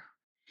there.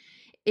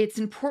 It's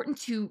important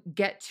to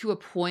get to a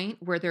point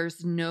where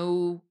there's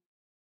no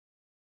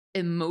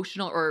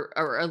emotional or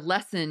a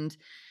lessened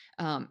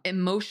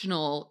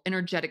emotional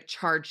energetic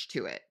charge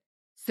to it.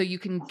 So you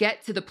can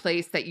get to the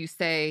place that you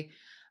say,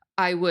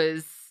 I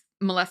was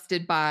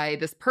molested by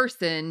this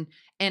person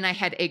and I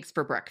had eggs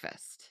for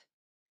breakfast.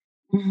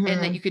 And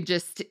that Hmm. you could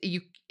just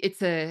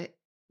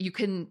you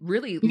can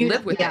really You know,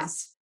 live with it.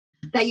 yes,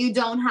 that you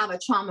don't have a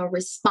trauma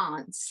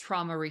response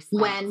Trauma when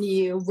response.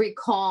 you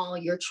recall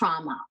your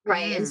trauma,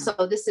 right? And Mm,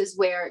 so this is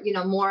where,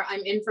 more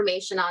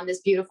information on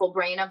this beautiful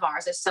brain of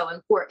ours is so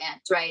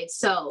important, right?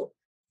 So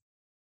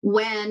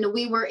when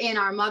we were in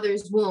our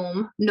mother's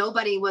womb,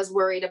 nobody was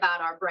worried about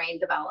our brain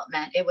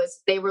development.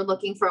 They were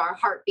looking for our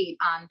heartbeat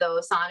on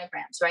those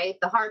sonograms, right?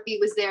 The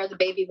heartbeat was there, the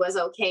baby was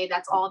okay.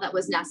 That's all that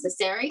was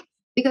necessary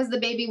because the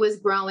baby was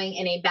growing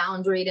in a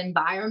boundaried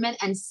environment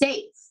and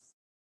safe.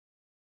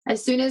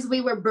 As soon as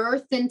we were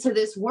birthed into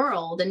this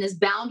world, in this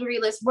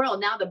boundaryless world,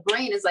 now the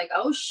brain is like,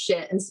 oh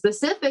shit. And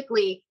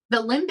specifically the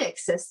limbic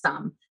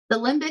system. The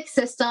limbic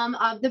system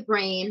of the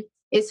brain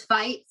is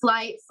fight,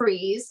 flight,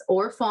 freeze,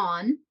 or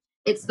fawn.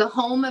 It's the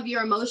home of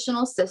your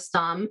emotional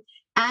system.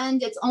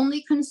 And it's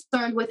only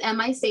concerned with, am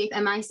I safe?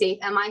 Am I safe?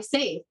 Am I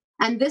safe?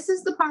 And this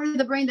is the part of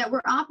the brain that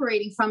we're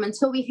operating from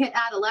until we hit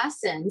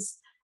adolescence.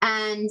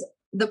 And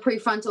the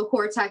prefrontal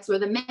cortex, or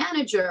the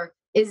manager,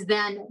 is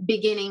then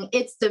beginning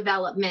its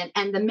development,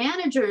 and the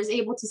manager is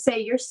able to say,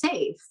 you're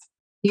safe,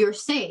 you're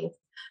safe.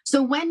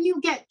 So when you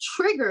get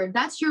triggered,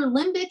 that's your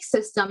limbic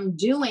system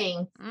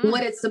doing mm,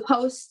 what it's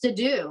supposed to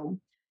do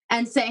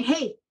and say,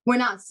 hey, we're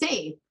not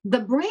safe. The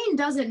brain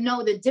doesn't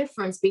know the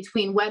difference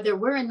between whether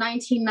we're in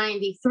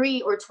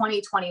 1993 or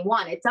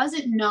 2021. It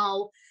doesn't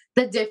know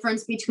the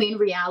difference between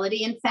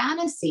reality and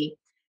fantasy.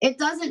 It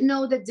doesn't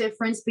know the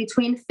difference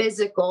between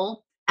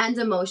physical and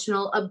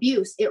emotional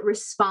abuse. It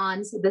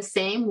responds the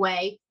same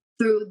way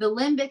through the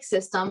limbic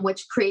system,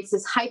 which creates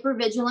this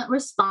hypervigilant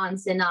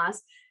response in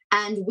us,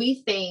 and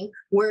we think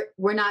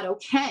we're not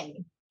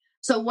okay.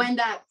 So when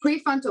that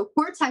prefrontal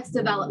cortex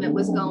development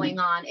was going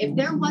on, if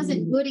there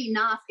wasn't good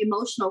enough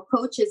emotional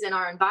coaches in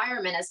our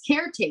environment as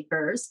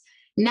caretakers,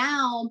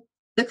 now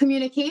the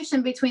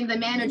communication between the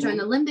manager and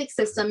the limbic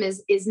system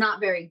is not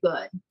very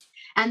good.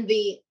 And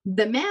the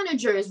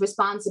manager is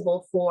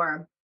responsible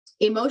for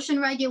emotion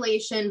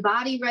regulation,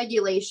 body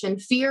regulation,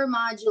 fear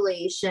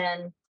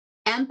modulation,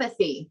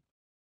 empathy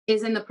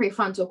is in the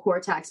prefrontal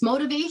cortex.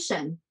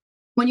 Motivation.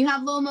 When you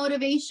have low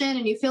motivation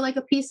and you feel like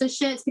a piece of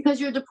shit, it's because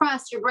you're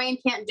depressed. Your brain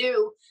can't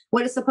do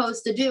what it's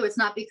supposed to do. It's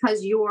not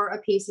because you're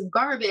a piece of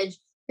garbage.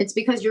 It's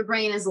because your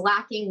brain is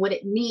lacking what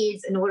it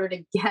needs in order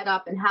to get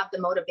up and have the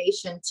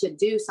motivation to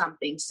do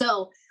something.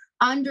 So,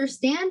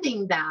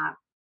 understanding that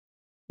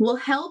will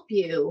help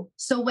you.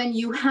 So, when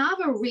you have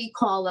a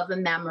recall of a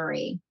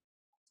memory,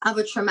 of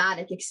a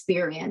traumatic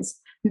experience,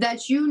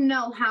 that you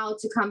know how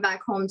to come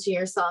back home to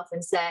yourself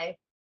and say,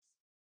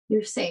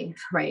 you're safe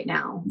right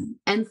now.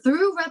 And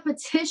through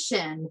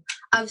repetition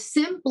of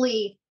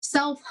simply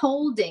self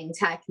holding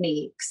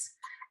techniques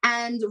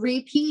and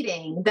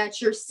repeating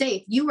that you're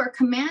safe, you are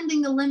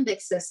commanding the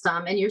limbic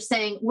system and you're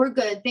saying, we're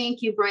good.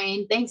 Thank you,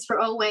 brain. Thanks for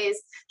always,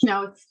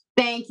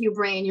 thank you,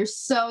 brain. You're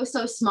so,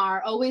 so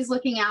smart. Always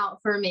looking out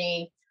for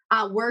me.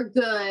 We're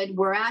good.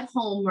 We're at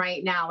home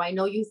right now. I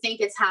know you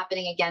think it's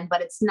happening again,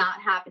 but it's not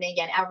happening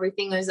again.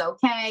 Everything is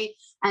okay.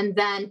 And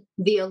then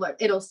the alert,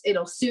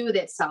 it'll soothe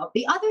itself.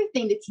 The other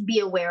thing to be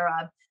aware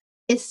of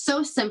is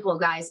so simple,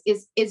 guys,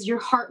 is your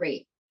heart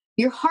rate.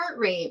 Your heart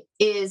rate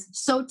is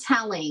so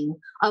telling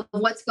of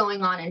what's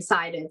going on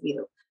inside of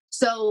you.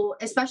 So,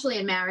 especially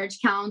in marriage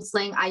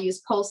counseling, I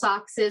use pulse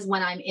oxes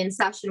when I'm in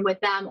session with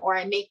them, or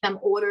I make them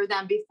order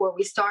them before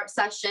we start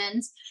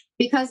sessions.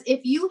 Because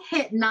if you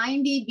hit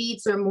 90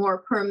 beats or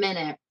more per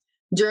minute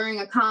during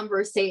a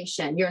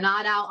conversation, you're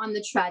not out on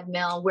the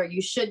treadmill where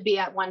you should be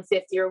at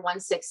 150 or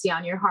 160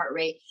 on your heart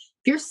rate.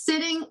 If you're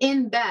sitting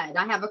in bed,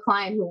 I have a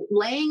client who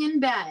laying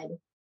in bed,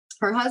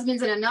 her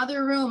husband's in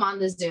another room on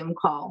the Zoom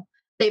call.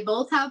 They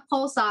both have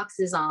pulse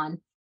oxes on.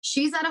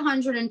 She's at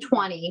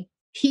 120.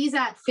 He's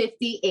at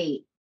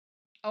 58.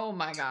 oh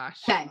my gosh.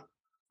 Okay.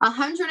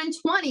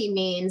 120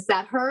 means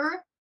that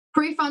her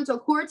prefrontal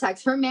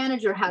cortex, her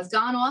manager, has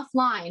gone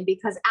offline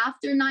because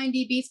after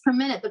 90 beats per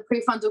minute, the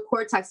prefrontal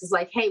cortex is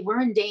like, hey, we're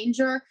in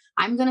danger.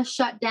 I'm going to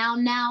shut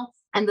down now.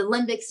 And the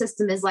limbic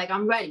system is like,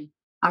 I'm ready.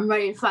 I'm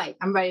ready to fight.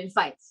 I'm ready to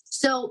fight.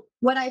 So,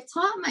 what I've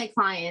taught my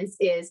clients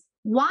is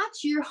watch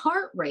your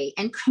heart rate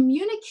and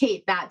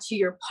communicate that to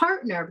your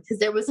partner, because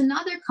there was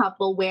another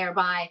couple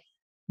whereby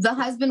the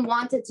husband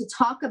wanted to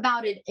talk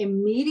about it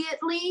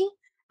immediately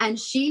and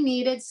she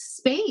needed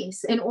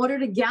space in order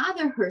to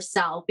gather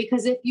herself.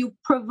 Because if you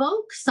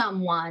provoke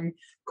someone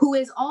who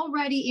is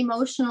already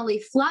emotionally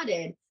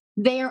flooded,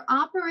 they are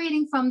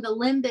operating from the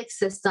limbic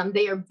system.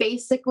 They are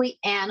basically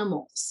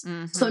animals.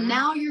 So Mhm.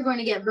 now you're going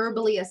to get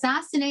verbally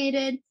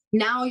assassinated.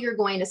 Now you're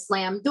going to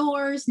slam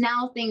doors.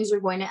 Now things are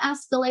going to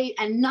escalate,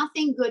 and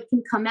nothing good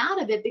can come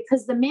out of it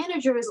because the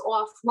manager is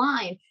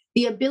offline.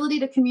 The ability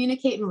to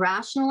communicate and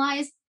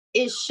rationalize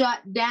is shut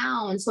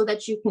down so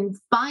that you can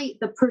fight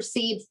the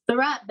perceived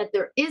threat, but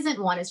there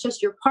isn't one. It's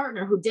just your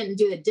partner who didn't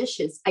do the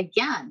dishes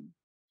again.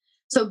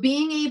 So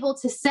being able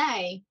to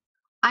say,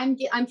 I'm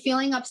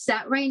feeling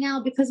upset right now,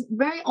 because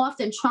very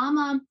often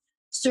trauma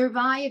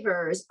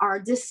survivors are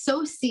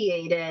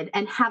dissociated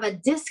and have a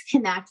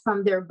disconnect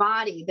from their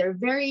body. They're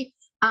very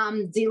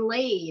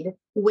delayed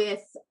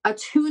with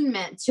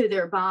attunement to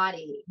their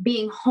body,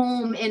 being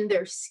home in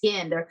their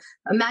skin. They're,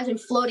 imagine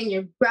floating,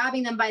 you're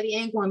grabbing them by the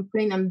ankle and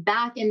putting them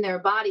back in their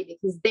body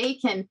because they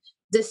can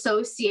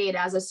dissociate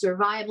as a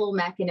survival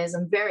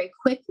mechanism very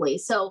quickly.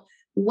 So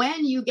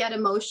when you get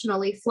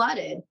emotionally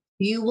flooded,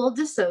 you will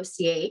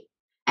dissociate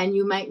and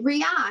you might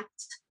react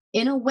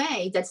in a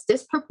way that's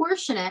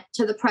disproportionate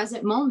to the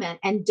present moment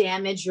and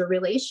damage your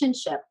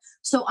relationship.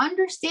 So,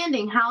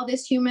 understanding how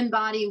this human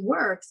body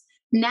works,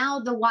 now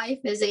the wife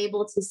is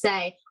able to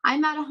say,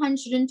 I'm at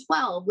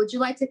 112. Would you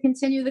like to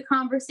continue the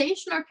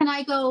conversation, or can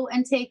I go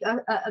and take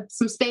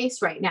some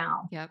space right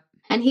now? Yep.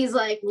 And he's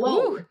like, Ooh.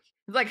 whoa,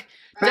 Like,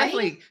 right?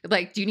 definitely,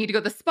 like, do you need to go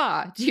to the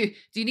spa? Do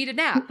you need a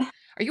nap?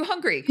 Are you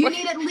hungry? You What?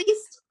 need at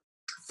least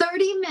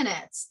 30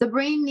 minutes. The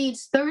brain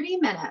needs 30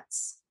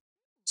 minutes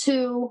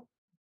to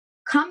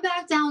come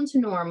back down to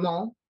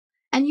normal.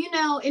 And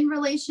in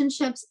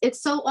relationships,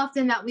 it's so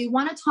often that we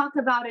want to talk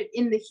about it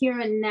in the here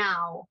and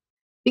now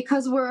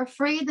because we're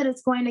afraid that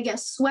it's going to get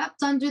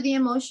swept under the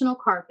emotional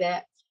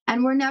carpet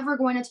and we're never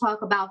going to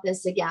talk about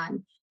this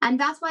again. And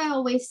that's why I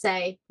always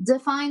say,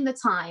 define the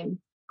time.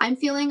 I'm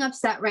feeling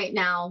upset right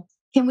now.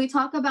 Can we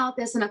talk about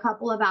this in a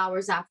couple of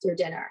hours after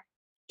dinner?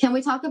 Can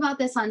we talk about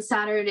this on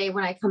Saturday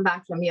when I come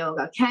back from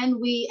yoga? Can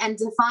we, and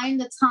define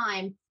the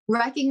time,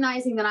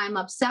 recognizing that I'm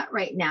upset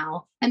right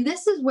now. And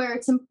this is where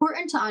it's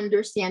important to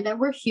understand that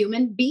we're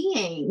human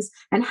beings,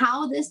 and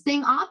how this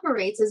thing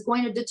operates is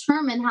going to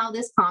determine how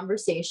this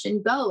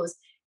conversation goes.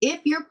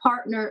 If your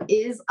partner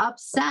is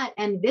upset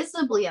and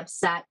visibly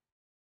upset,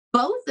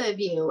 both of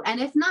you, and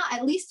if not,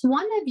 at least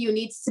one of you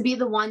needs to be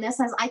the one that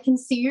says, I can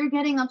see you're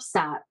getting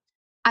upset.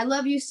 I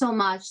love you so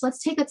much.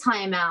 Let's take a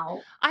time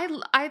out.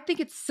 I think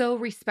it's so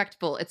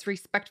respectful. It's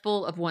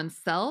respectful of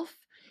oneself.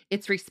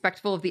 It's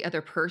respectful of the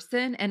other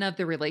person and of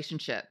the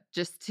relationship.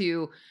 Just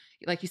to,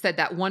 like you said,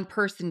 that one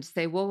person to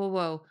say, whoa, whoa,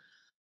 whoa.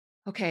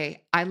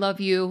 Okay, I love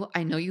you.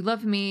 I know you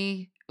love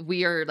me.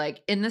 We are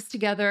like in this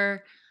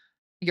together.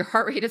 Your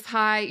heart rate is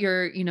high.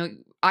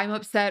 I'm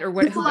upset or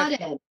what, You're whoever.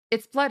 flooded.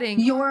 It's flooding.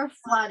 You're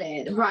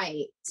flooded.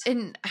 Right.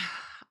 And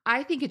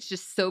I think it's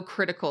just so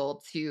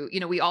critical to,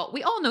 we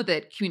all know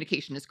that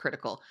communication is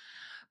critical,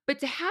 but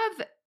to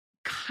have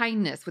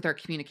kindness with our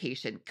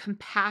communication,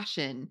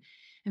 compassion,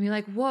 and be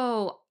like,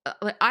 whoa,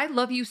 like, I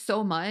love you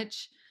so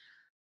much.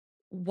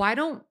 Why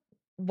don't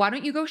why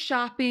don't you go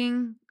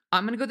shopping?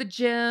 I'm gonna go to the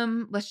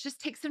gym. Let's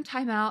just take some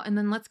time out and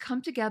then let's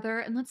come together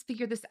and let's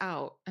figure this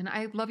out. And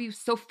I love you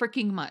so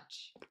freaking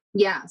much.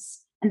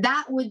 Yes. And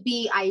that would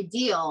be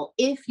ideal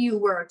if you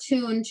were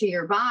attuned to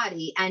your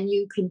body and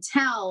you can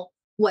tell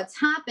what's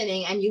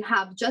happening and you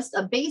have just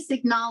a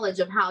basic knowledge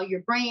of how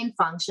your brain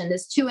functions.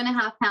 This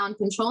 2.5 pound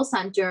control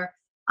center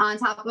on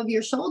top of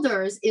your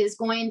shoulders is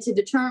going to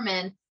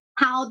determine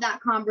how that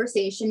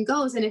conversation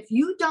goes. And if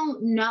you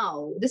don't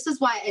know, this is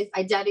why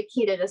I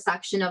dedicated a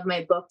section of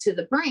my book to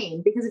the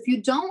brain, because if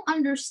you don't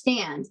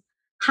understand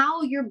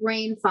how your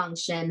brain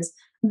functions,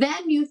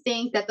 then you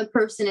think that the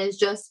person is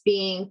just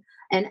being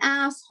an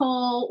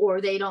asshole,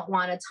 or they don't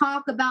want to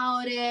talk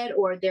about it,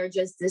 or they're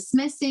just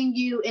dismissing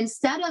you,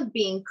 instead of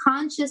being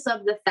conscious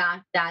of the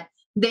fact that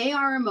they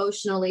are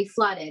emotionally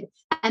flooded.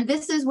 And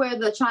this is where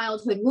the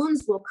childhood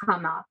wounds will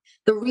come up.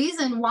 The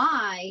reason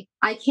why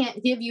I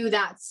can't give you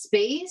that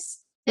space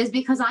is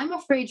because I'm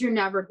afraid you're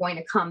never going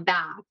to come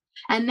back.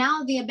 And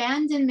now the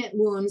abandonment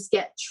wounds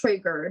get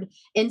triggered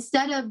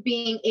instead of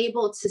being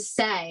able to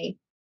say.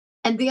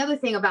 And the other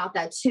thing about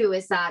that too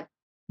is that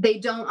they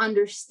don't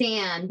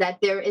understand that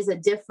there is a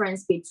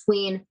difference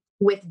between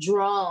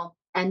withdrawal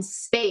and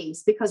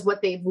space, because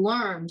what they've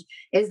learned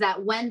is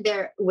that when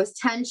there was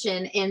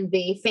tension in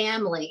the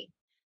family,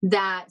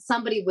 that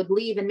somebody would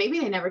leave and maybe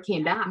they never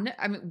came back. No,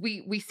 I mean,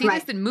 we see this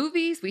Right. in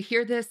movies. We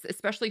hear this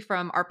especially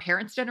from our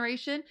parents'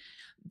 generation.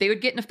 They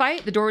would get in a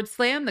fight, the door would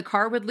slam, the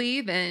car would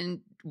leave,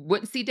 and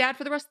wouldn't see dad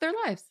for the rest of their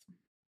lives.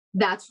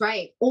 That's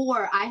right.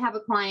 Or I have a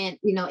client,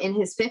 in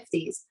his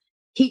 50s.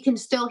 He can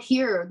still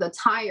hear the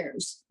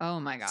tires Oh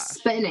my gosh.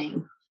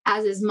 spinning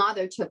as his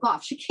mother took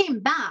off. She came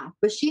back,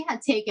 but she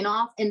had taken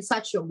off in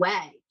such a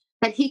way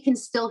that he can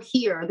still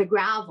hear the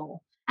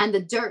gravel and the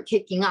dirt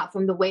kicking up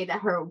from the way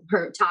that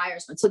her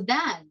tires went. So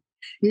then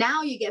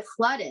now you get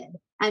flooded,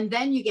 and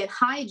then you get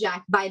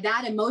hijacked by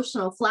that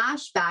emotional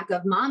flashback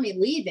of mommy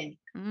leaving.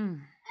 Mm.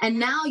 And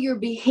now your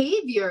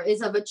behavior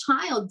is of a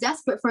child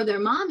desperate for their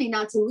mommy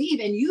not to leave.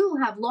 And you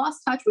have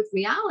lost touch with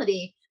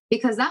reality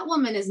because that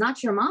woman is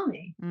not your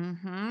mommy. Hmm.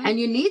 And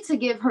you need to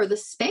give her the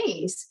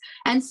space.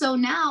 And so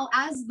now,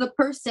 as the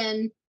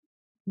person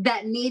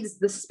that needs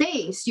the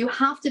space, you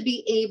have to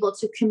be able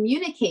to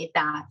communicate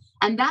that.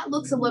 And that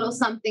looks a little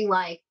something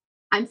like,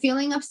 I'm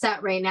feeling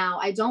upset right now.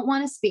 I don't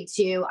want to speak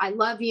to you. I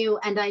love you.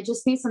 And I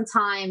just need some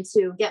time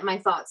to get my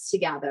thoughts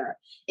together.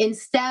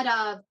 Instead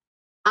of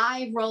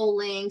eye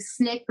rolling,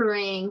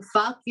 snickering,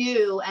 fuck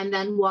you, and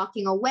then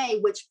walking away,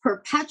 which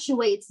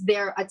perpetuates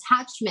their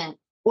attachment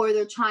or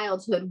their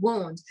childhood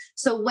wound.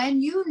 So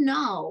when you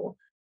know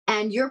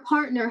and your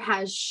partner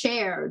has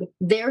shared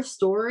their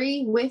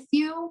story with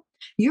you,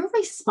 you're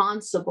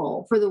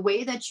responsible for the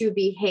way that you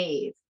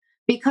behave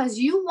because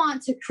you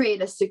want to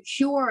create a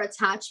secure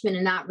attachment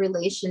in that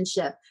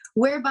relationship.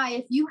 Whereby,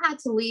 if you had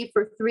to leave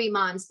for 3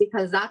 months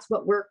because that's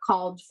what we're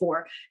called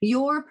for,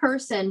 your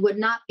person would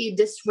not be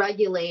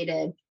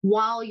dysregulated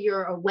while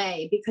you're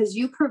away because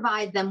you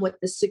provide them with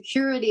the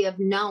security of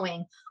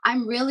knowing,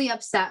 I'm really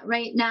upset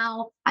right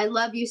now. I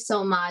love you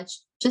so much.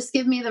 Just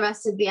give me the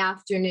rest of the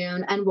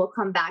afternoon and we'll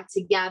come back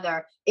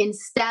together,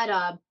 instead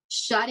of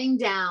shutting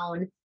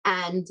down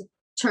and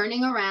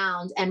turning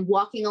around and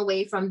walking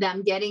away from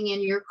them, getting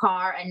in your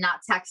car and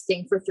not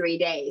texting for 3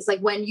 days. Like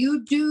when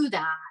you do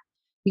that,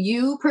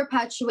 you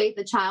perpetuate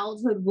the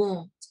childhood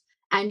wound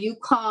and you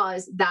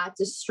cause that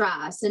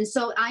distress. And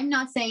so I'm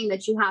not saying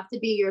that you have to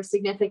be your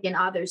significant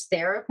other's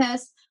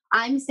therapist.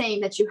 I'm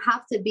saying that you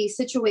have to be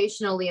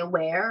situationally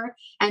aware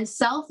and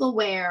self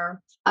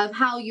aware of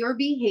how your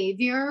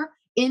behavior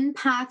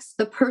impacts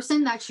the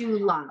person that you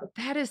love.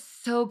 That is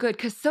so good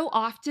because so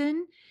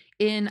often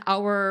in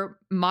our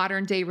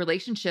modern day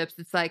relationships,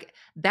 it's like,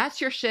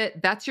 that's your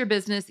shit. That's your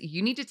business.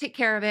 You need to take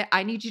care of it.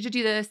 I need you to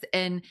do this.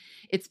 And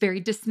it's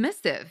very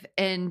dismissive.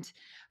 And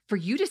for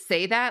you to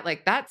say that,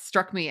 like that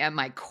struck me at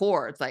my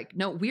core. It's like,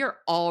 no, we are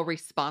all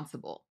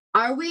responsible.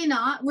 Are we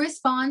not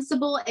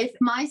responsible if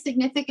my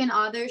significant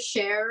other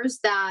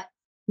shares that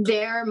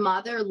their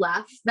mother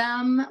left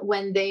them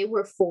when they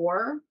were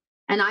 4?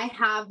 And I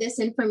have this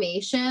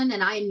information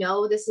and I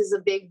know this is a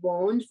big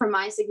wound for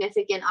my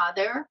significant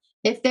other.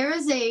 If there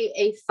is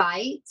a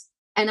fight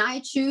and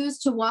I choose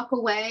to walk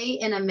away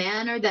in a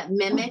manner that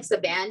mimics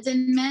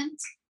abandonment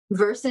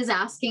versus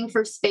asking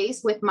for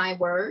space with my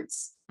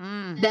words,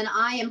 Mm. then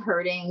I am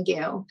hurting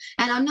you.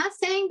 And I'm not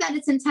saying that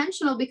it's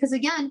intentional because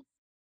again,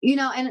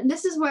 and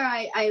this is where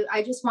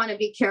I just want to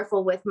be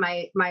careful with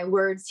my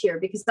words here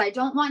because I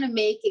don't want to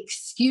make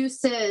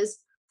excuses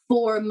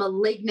for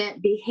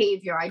malignant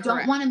behavior. I don't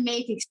Correct. want to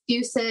make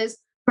excuses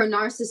for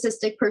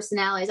narcissistic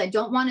personalities. I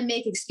don't want to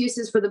make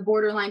excuses for the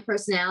borderline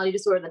personality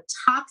disorder, the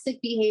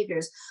toxic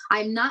behaviors.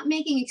 I'm not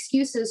making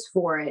excuses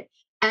for it.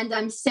 And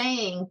I'm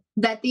saying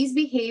that these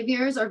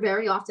behaviors are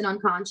very often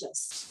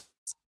unconscious,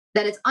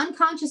 that it's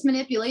unconscious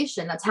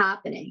manipulation that's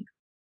happening.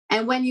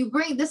 And when you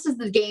bring, this is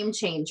the game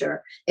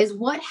changer, is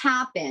what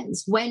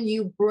happens when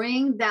you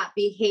bring that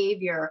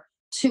behavior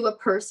to a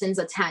person's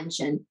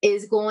attention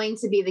is going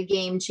to be the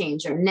game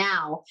changer.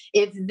 Now,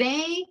 if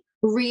they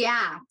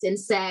react and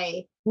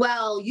say,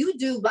 well, you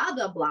do blah,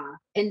 blah, blah,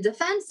 in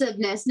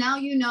defensiveness, now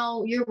you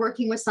know you're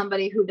working with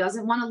somebody who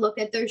doesn't want to look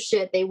at their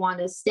shit. They want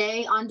to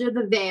stay under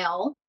the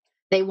veil.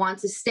 They want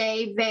to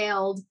stay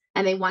veiled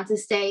and they want to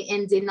stay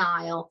in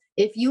denial.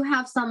 If you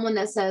have someone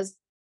that says,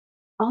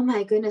 oh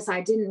my goodness,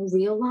 I didn't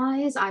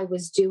realize I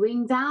was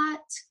doing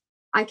that.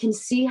 I can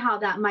see how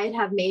that might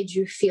have made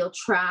you feel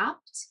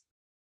trapped.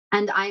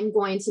 And I'm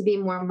going to be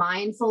more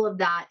mindful of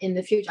that in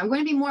the future. I'm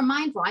going to be more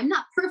mindful. I'm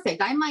not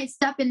perfect. I might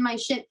step in my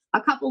shit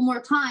a couple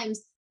more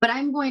times, but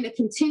I'm going to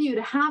continue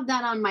to have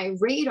that on my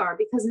radar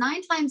because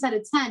 9 times out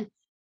of 10,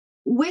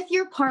 with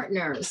your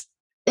partners,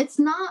 it's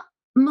not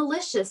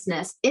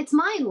maliciousness, it's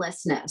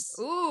mindlessness.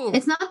 Ooh,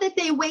 It's not that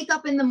they wake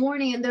up in the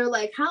morning and they're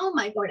like, how am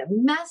I going to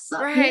mess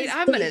up right. his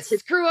I'm going day to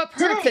screw up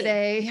her today?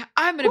 today.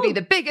 I'm going to be Woo,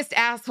 the biggest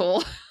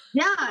asshole.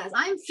 yes,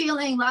 I'm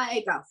feeling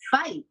like a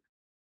fight,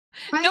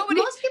 right?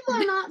 Nobody. Most people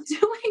are not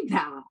doing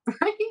that,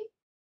 right?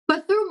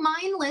 But through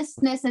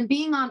mindlessness and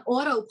being on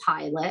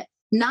autopilot,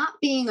 not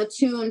being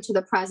attuned to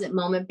the present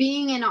moment,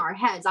 being in our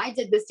heads. I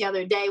did this the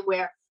other day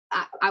where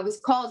I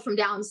was called from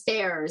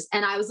downstairs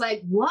and I was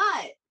like,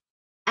 what?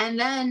 And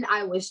then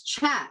I was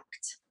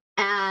checked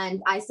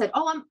and I said,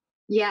 oh,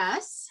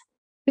 yes,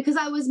 because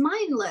I was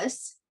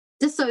mindless,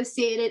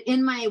 dissociated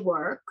in my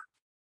work.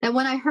 And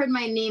when I heard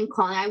my name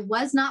calling, I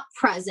was not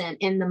present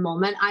in the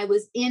moment. I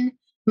was in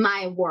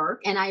my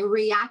work and I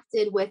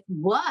reacted with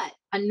what?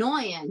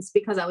 Annoyance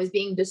because I was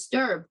being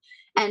disturbed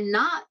and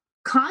not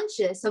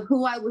conscious of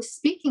who I was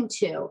speaking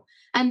to.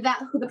 And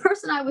that the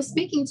person I was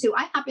speaking to,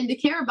 I happen to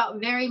care about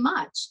very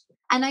much.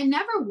 And I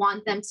never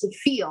want them to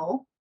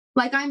feel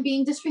like I'm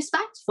being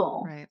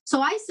disrespectful. Right. So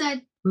I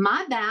said,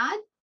 my bad.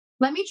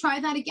 Let me try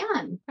that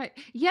again. Right.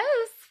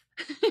 Yes.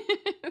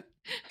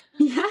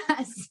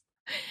 Yes.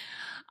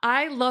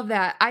 I love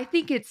that. I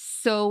think it's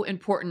so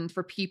important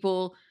for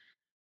people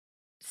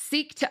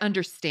seek to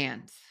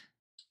understand.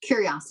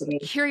 Curiosity.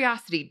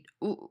 Curiosity,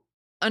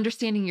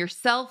 understanding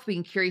yourself,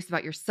 being curious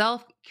about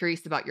yourself,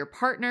 curious about your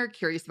partner,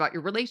 curious about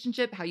your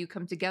relationship, how you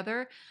come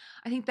together.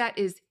 I think that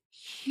is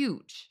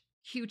huge,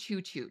 huge,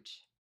 huge,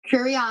 huge.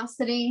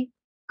 Curiosity,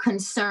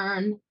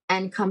 concern,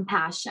 and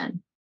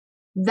compassion.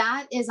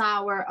 That is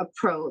our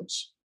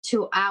approach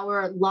to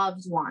our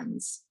loved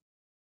ones,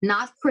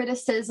 not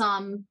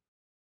criticism,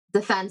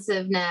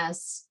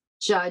 defensiveness,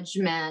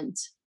 judgment.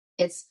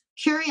 It's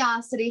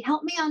curiosity.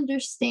 Help me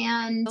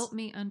understand Help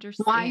me why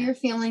understand. you're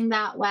feeling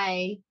that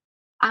way.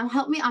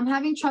 Help me. I'm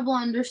having trouble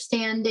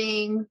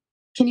understanding.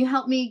 Can you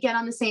help me get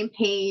on the same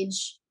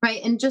page?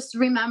 Right. And just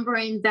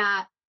remembering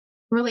that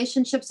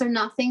relationships are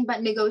nothing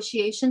but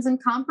negotiations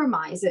and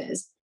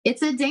compromises.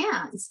 It's a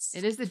dance,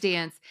 It is a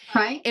dance.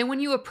 right? And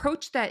when you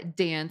approach that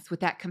dance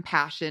with that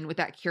compassion, with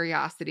that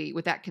curiosity,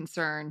 with that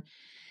concern,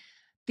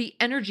 the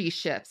energy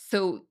shifts.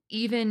 So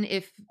even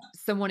if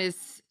someone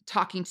is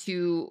talking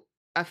to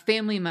a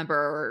family member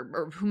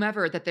or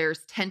whomever that there's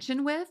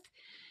tension with,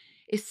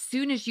 as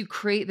soon as you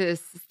create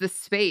this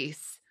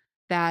space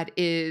that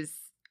is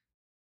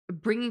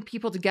bringing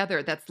people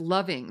together, that's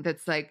loving,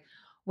 that's like,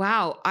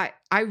 wow,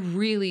 I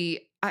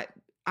really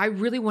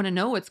want to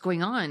know what's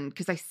going on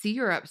because I see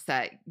you're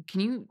upset.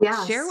 Can you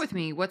share Yes. with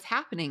me what's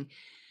happening?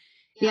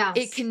 It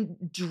Yes. can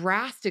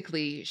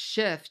drastically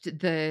shift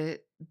the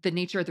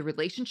nature of the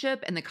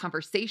relationship and the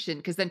conversation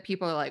because then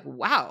people are like,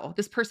 "Wow,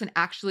 this person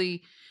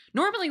actually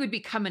normally would be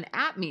coming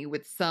at me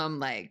with some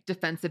like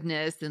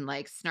defensiveness and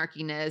like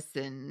snarkiness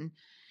and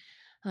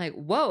like,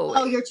 whoa."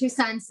 Oh, you're too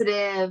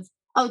sensitive.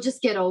 Oh,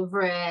 just get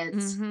over it.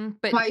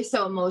 But Why are you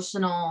so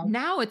emotional?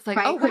 now it's like,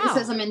 "Oh, Right? wow.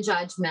 Criticism and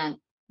judgment.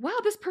 Wow,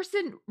 this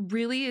person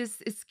really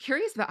is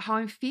curious about how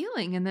I'm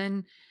feeling." And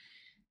then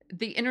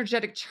the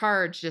energetic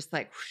charge just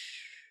like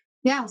whoosh.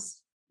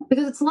 Yes,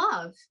 because it's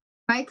love,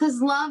 right?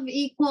 Because love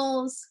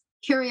equals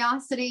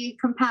curiosity,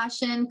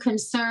 compassion,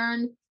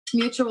 concern,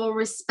 mutual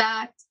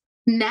respect.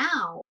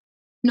 Now,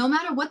 no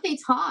matter what they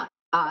taught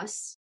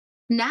us,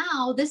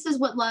 now this is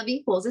what love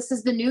equals. This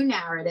is the new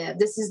narrative.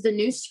 This is the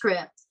new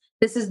script.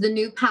 This is the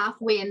new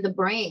pathway in the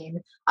brain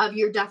of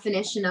your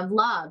definition of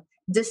love,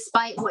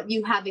 despite what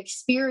you have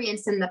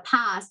experienced in the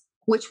past,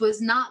 which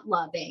was not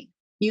loving.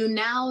 You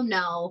now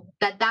know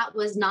that that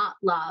was not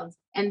love.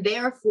 And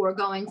therefore,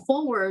 going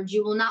forward,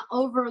 you will not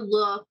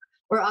overlook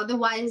or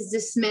otherwise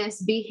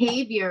dismiss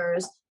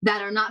behaviors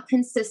that are not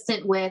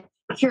consistent with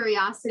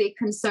curiosity,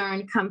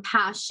 concern,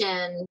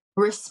 compassion,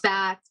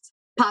 respect,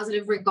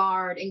 positive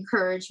regard,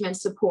 encouragement,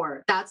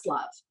 support. That's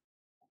love.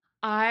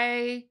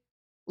 I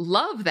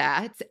love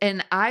that.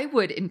 And I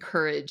would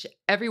encourage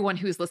everyone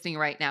who's listening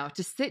right now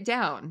to sit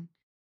down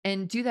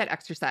and do that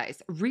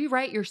exercise.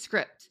 Rewrite your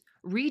script,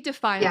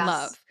 redefine Yes.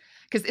 love.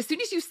 Because as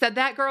soon as you said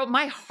that, girl,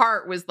 my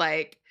heart was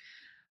like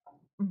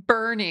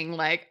burning,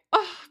 like,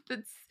 oh,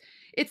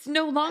 it's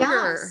no longer.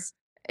 Yes.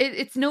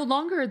 It's no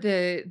longer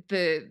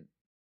the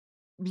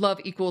love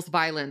equals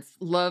violence,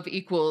 love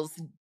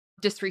equals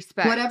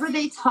disrespect. Whatever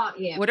they taught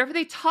you. Whatever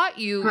they taught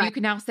you, you Right.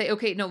 can now say,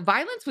 okay, no,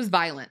 violence was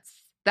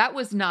violence. That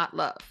was not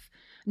love.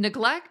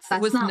 Neglect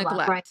That's was not love. Right.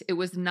 neglect. It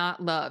was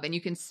not love. And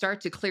you can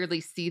start to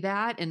clearly see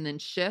that and then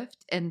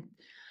shift and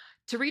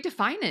to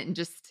redefine it and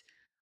just,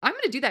 I'm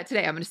going to do that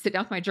today. I'm going to sit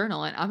down with my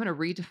journal and I'm going to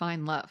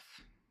redefine love.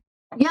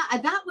 Yeah,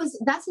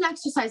 that's an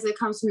exercise that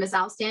comes from this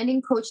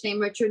outstanding coach named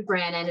Richard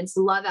Brannon. It's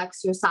a love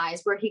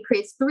exercise where he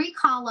creates 3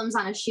 columns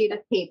on a sheet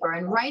of paper,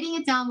 and writing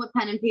it down with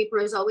pen and paper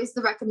is always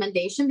the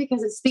recommendation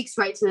because it speaks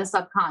right to the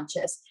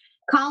subconscious.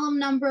 Column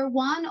number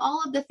 1,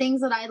 all of the things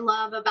that I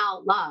love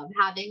about love,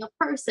 having a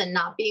person,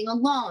 not being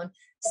alone,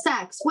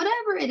 sex,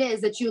 whatever it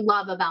is that you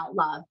love about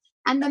love.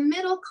 And the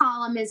middle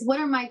column is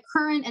what are my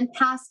current and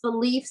past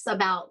beliefs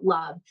about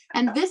love?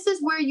 And this is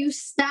where you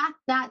stack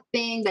that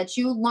thing that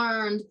you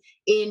learned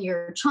in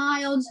your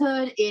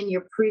childhood, in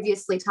your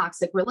previously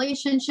toxic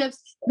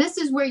relationships. This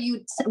is where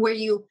you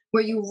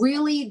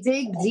really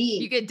dig You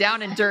deep. get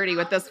down and dirty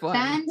with this one.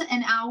 Spend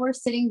an hour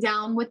sitting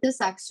down with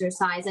this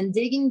exercise and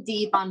digging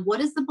deep on what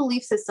is the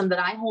belief system that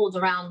I hold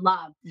around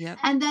love. Yep.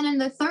 And then in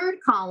the third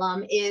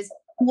column is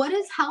what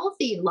is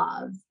healthy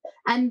love?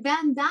 And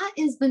then that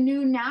is the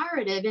new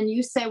narrative. And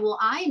you say, well,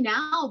 I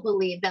now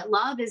believe that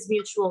love is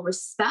mutual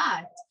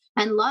respect.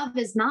 And love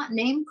is not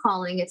name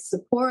calling, it's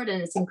support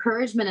and it's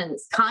encouragement and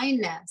it's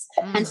kindness.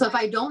 And so if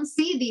I don't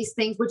see these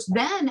things, which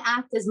then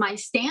act as my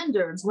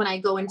standards when I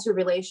go into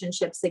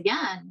relationships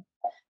again,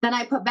 then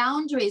I put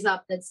boundaries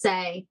up that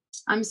say,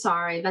 I'm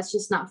sorry, that's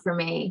just not for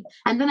me.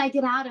 And then I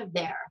get out of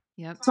there.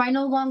 Yep. So I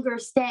no longer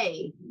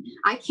stay.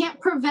 I can't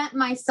prevent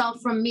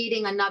myself from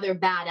meeting another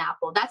bad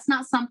apple. That's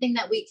not something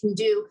that we can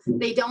do.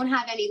 They don't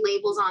have any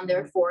labels on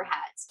their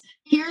foreheads.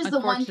 Here's the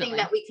one thing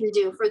that we can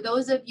do for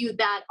those of you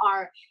that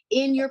are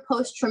in your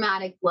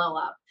post-traumatic blow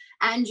up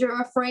and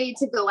you're afraid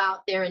to go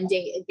out there and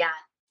date again.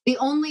 The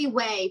only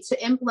way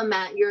to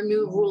implement your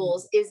new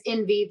rules is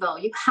in vivo.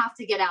 You have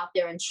to get out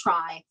there and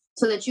try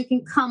so that you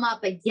can come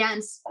up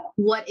against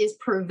what is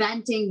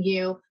preventing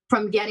you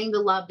from getting the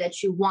love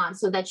that you want,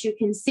 so that you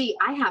can see,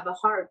 I have a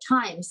hard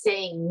time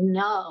saying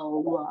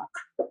no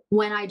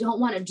when I don't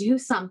want to do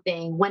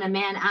something, when a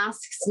man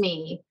asks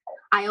me.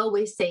 I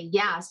always say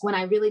yes when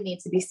I really need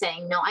to be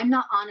saying no. I'm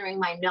not honoring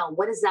my no.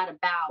 What is that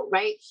about?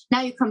 Right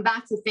now, you come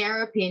back to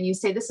therapy and you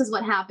say, this is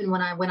what happened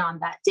when I went on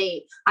that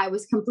date. I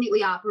was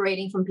completely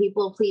operating from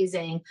people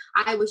pleasing.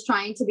 I was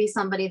trying to be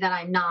somebody that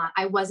I'm not.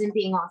 I wasn't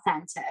being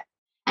authentic.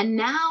 And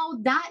now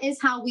that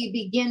is how we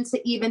begin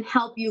to even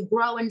help you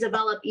grow and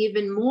develop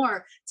even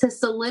more, to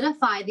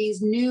solidify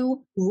these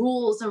new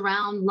rules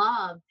around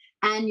love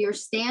and your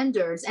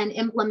standards and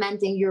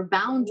implementing your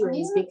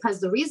boundaries.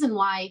 Because the reason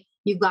why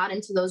you got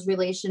into those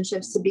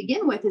relationships to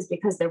begin with is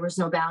because there was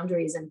no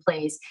boundaries in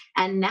place.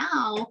 And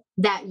now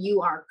that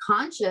you are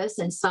conscious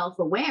and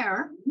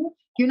self-aware,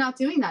 you're not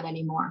doing that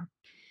anymore.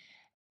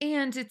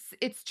 And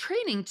it's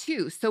training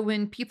too. So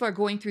when people are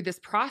going through this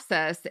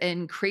process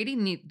and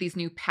creating these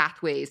new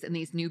pathways and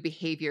these new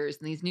behaviors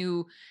and these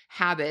new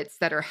habits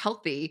that are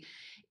healthy,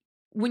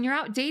 when you're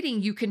out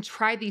dating, you can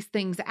try these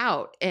things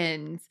out.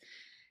 And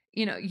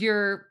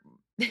you're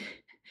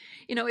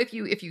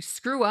if you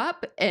screw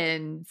up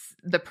and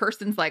the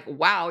person's like,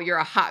 wow, you're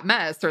a hot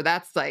mess, or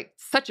that's like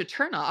such a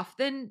turnoff,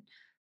 then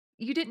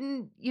you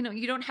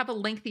don't have a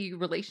lengthy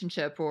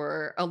relationship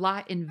or a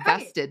lot Right.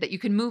 invested that you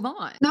can move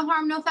on. No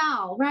harm, no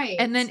foul. Right.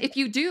 And then if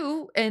you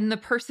do, and the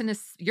person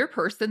is your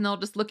person, they'll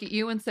just look at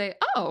you and say,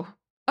 "Oh,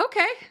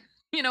 okay."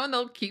 And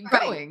they'll keep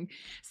Right. going.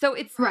 So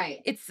it's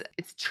Right. it's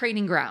it's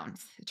training ground,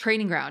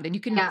 and you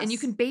can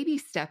Yes. baby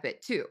step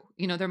it too.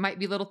 There might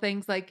be little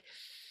things like,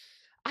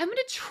 I'm going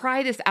to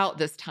try this out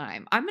this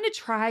time. I'm going to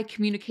try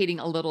communicating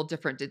a little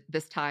different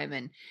this time,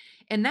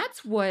 and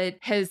that's what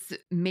has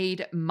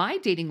made my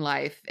dating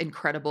life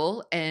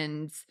incredible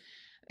and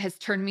has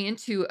turned me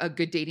into a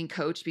good dating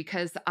coach,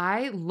 because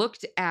I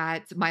looked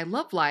at my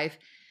love life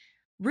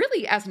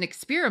really as an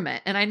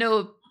experiment. And I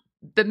know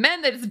the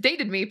men that has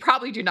dated me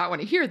probably do not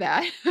want to hear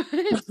that.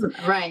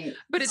 Right.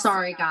 But it's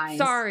Sorry, guys.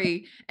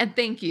 sorry and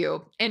thank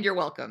you and you're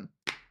welcome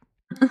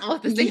all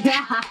at the same time.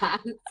 Yeah.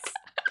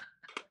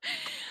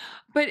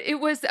 But it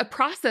was a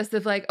process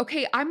of like,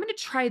 okay, I'm going to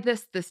try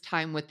this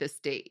time with this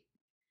date.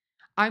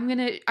 I'm going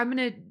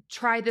to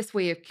try this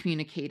way of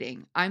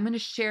communicating. I'm going to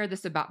share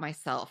this about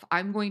myself.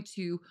 I'm going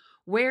to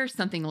wear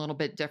something a little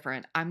bit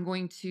different. I'm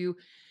going to,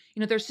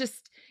 there's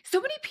just so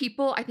many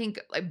people, I think,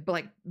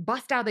 like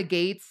bust out of the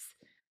gates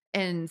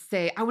and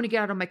say, I want to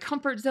get out of my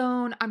comfort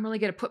zone. I'm really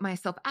going to put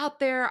myself out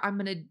there.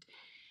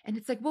 And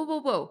it's like, whoa,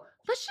 whoa, whoa.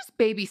 Let's just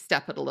baby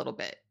step it a little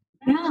bit.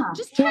 Yeah.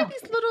 Just try Yeah.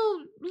 these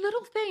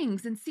little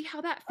things and see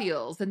how that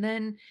feels. And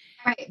then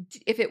Right.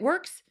 if it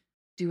works,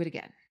 do it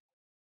again.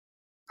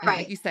 And like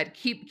Right. you said,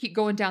 keep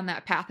going down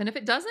that path. And if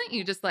it doesn't,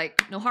 you just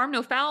like, no harm,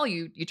 no foul.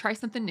 You try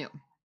something new.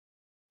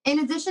 In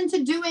addition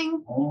to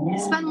doing,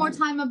 spend more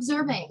time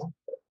observing.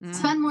 Mm.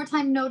 Spend more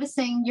time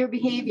noticing your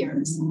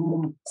behaviors.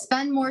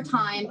 Spend more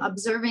time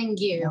observing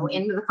you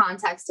in the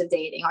context of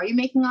dating. Are you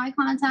making eye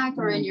contact,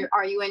 or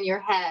are you in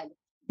your head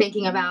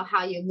thinking about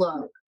how you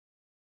look?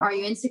 Are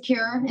you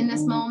insecure in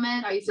this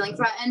moment? Are you feeling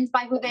threatened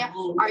by who they are?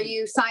 Are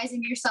you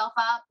sizing yourself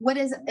up? What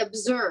is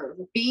observe?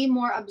 Be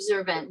more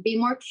observant. Be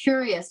more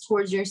curious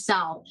towards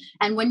yourself.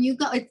 And when you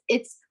go,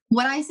 it's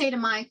what I say to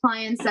my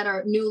clients that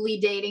are newly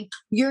dating.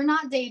 You're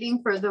not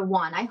dating for the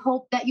one. I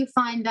hope that you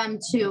find them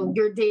too.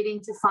 You're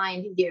dating to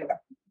find you.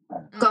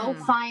 Go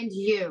Mm. find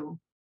you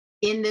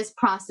in this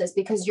process,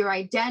 because your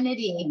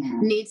identity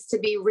needs to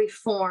be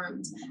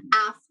reformed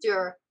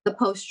after the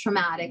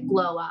post-traumatic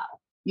blow up.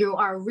 You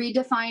are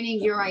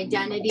redefining your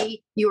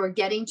identity. You are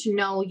getting to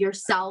know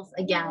yourself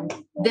again.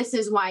 This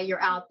is why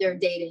you're out there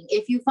dating.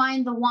 If you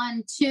find the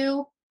one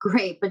too,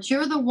 great, but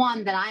you're the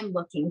one that I'm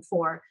looking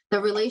for. The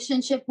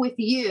relationship with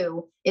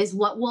you is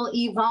what will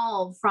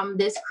evolve from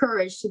this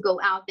courage to go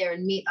out there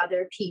and meet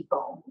other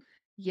people.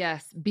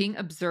 Yes, being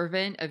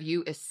observant of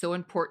you is so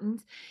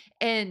important.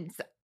 And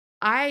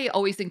I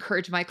always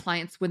encourage my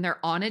clients when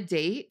they're on a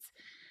date,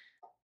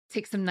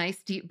 take some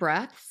nice deep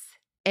breaths,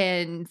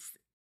 and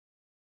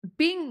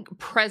being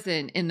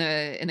present in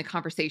the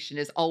conversation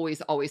is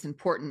always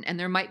important. And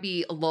there might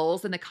be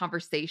lulls in the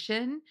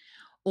conversation,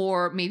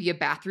 or maybe a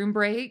bathroom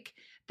break,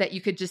 that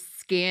you could just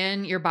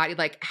scan your body,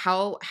 like,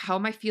 how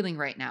am I feeling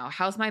right now?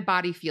 How's my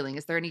body feeling?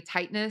 Is there any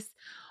tightness?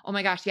 Oh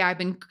my gosh, yeah, I've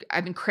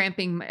been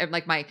cramping,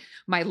 like my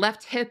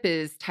left hip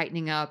is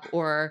tightening up,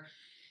 or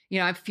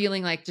I'm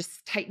feeling like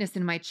just tightness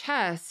in my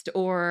chest,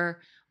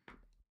 or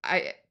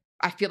I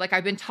I feel like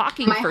I've been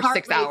talking My for heart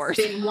 6 rate's hours.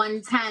 been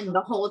 110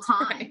 the whole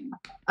Right. time.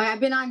 I've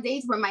been on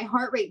dates where my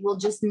heart rate will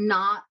just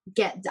not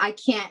I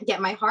can't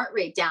get my heart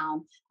rate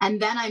down.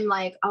 And then I'm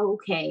like, oh,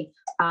 okay,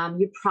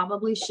 you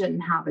probably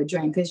shouldn't have a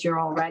drink because you're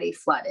already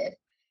flooded.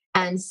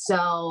 And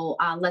so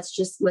let's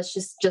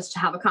just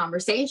have a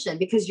conversation,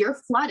 because you're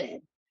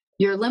flooded.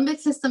 Your limbic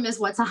system is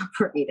what's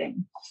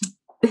operating.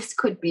 This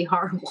could be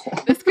horrible.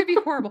 This could be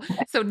horrible.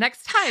 So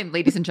next time,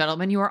 ladies and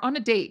gentlemen, you are on a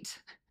date,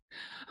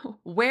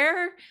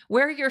 wear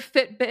your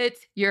Fitbit,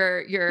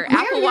 your Wear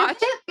Apple your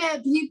Watch.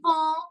 Fitbit,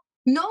 people.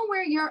 Know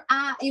where you're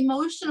at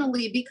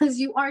emotionally, because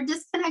you are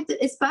disconnected,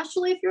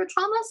 especially if you're a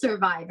trauma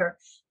survivor.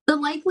 The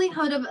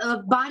likelihood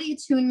of body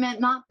attunement,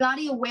 not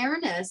body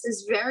awareness,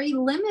 is very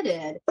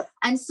limited.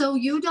 And so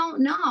you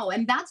don't know.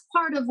 And that's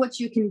part of what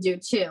you can do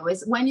too,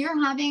 is when you're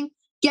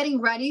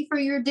getting ready for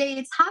your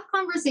dates, have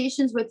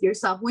conversations with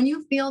yourself. When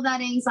you feel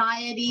that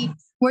anxiety,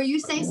 where you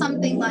say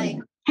something like,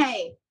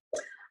 hey,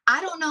 I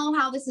don't know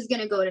how this is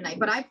going to go tonight,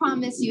 but I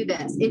promise you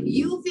this. If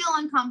you feel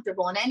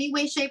uncomfortable in any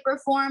way, shape, or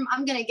form,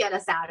 I'm going to get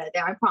us out of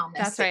there. I promise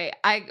That's you. right.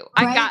 I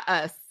Right? got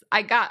us.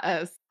 I got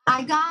us.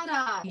 I got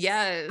us.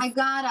 Yes. I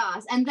got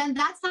us. And then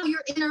that's how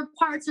your inner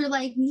parts are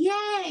like,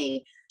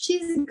 yay,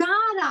 she's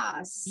got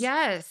us.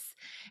 Yes.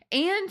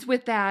 And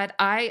with that,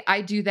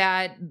 I do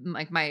that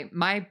like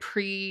my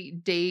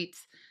pre-date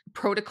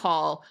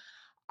protocol.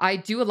 I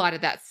do a lot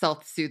of that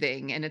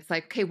self-soothing and it's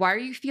like, "Okay, why are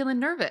you feeling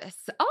nervous?"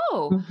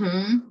 "Oh,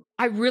 Hmm.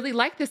 I really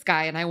like this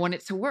guy and I want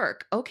it to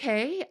work."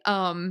 "Okay."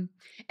 And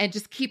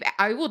just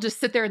I will just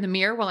sit there in the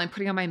mirror while I'm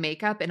putting on my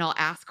makeup and I'll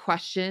ask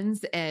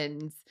questions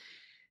and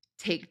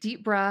take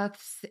deep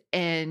breaths.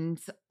 And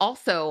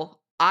also,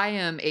 I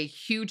am a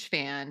huge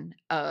fan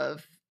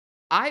of,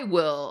 I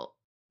will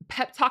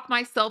pep talk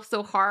myself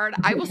so hard.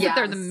 I will sit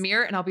there in the Yes.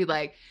 mirror and I'll be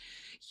like,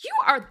 you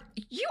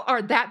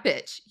are that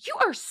bitch. You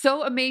are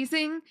so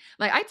amazing.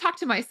 Like I talk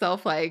to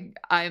myself like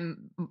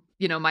I'm,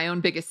 my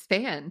own biggest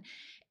fan.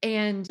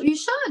 And You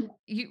should.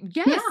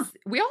 yes, Yeah.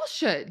 we all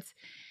should.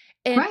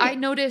 And I Right.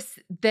 notice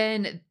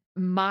then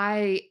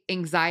my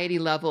anxiety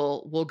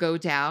level will go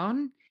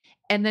down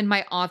and then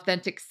my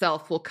authentic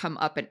self will come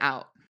up and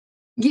out.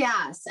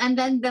 Yes. And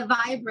then the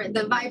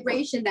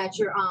vibration that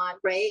you're on,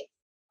 right,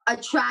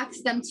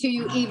 attracts them to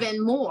you even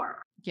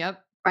more.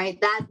 Yep.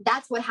 Right.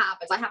 That's what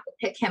happens. I have to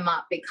pick him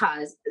up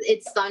because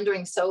it's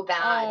thundering so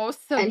bad. Oh,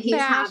 And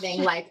Sebastian.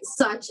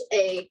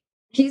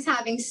 he's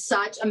having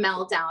such a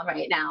meltdown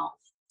right now.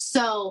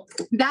 So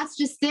that's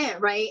just it,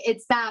 right?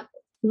 It's that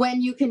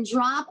when you can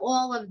drop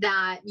all of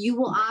that, you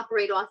will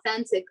operate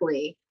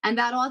authentically. And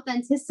that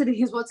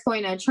authenticity is what's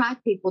going to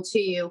attract people to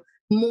you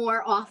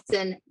more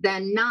often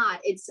than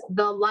not. It's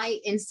the light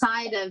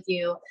inside of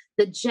you,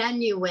 the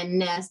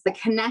genuineness, the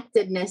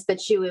connectedness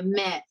that you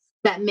emit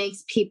that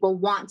makes people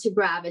want to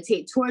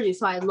gravitate towards you.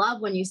 So I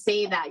love when you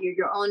say that you're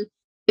your own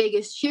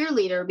biggest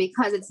cheerleader,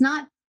 because it's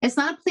not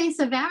a place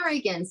of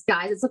arrogance,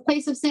 guys. It's a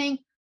place of saying,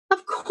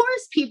 of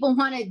course people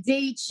want to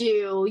date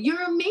you.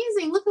 You're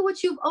amazing. Look at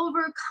what you've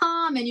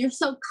overcome, and you're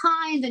so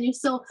kind and you're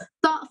so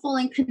thoughtful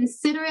and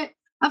considerate.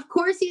 Of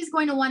course he's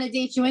going to want to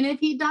date you. And if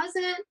he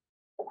doesn't,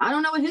 I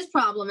don't know what his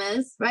problem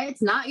is, right?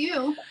 It's not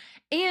you.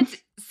 And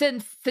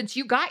since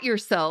you got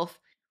yourself,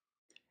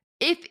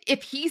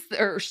 if he's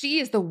or she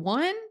is the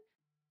one,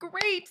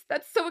 great.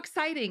 That's so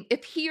exciting.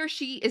 If he or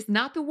she is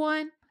not the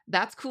one,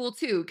 that's cool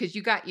too, because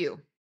you got you.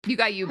 You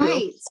got you, boo.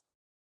 Right.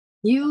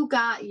 You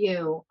got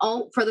you.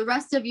 Oh, for the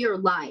rest of your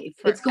life.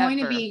 It's going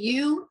to be Forever.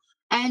 you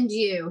and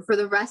you for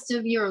the rest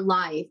of your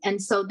life. And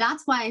so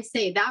that's why I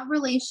say that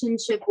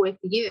relationship with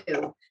you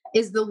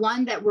is the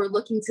one that we're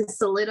looking to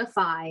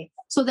solidify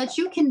so that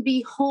you can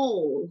be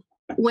whole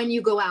when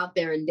you go out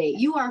there and date.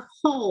 You are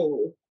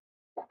whole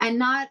and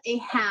not a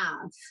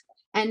half,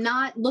 and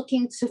not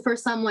looking for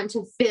someone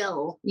to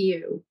fill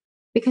you,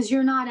 because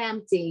you're not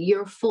empty.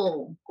 You're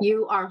full.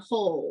 You are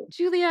whole.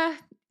 Giulia,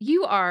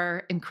 you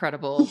are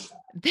incredible.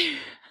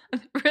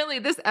 Really,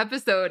 this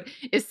episode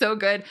is so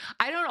good.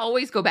 I don't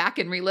always go back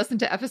and re-listen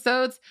to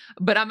episodes,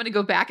 but I'm going to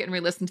go back and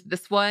re-listen to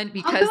this one Oh,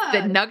 because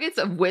the good. nuggets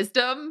of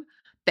wisdom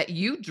that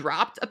you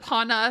dropped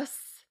upon us,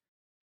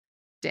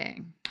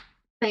 dang.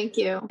 Thank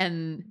you.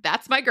 And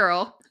that's my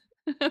girl.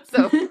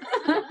 So,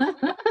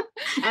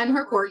 And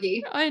her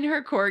corgi, and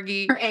her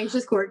corgi. her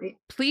anxious corgi.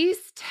 Please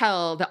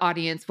tell the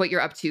audience what you're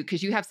up to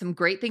because you have some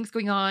great things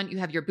going on. You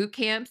have your boot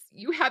camps,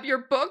 you have your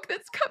book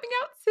that's coming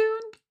out soon.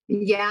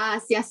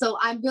 Yes, yes. So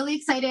I'm really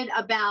excited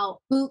about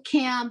boot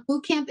camp.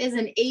 Boot camp is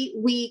an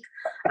 8-week.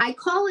 I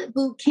call it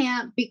boot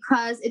camp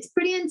because it's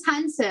pretty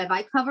intensive.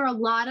 I cover a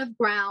lot of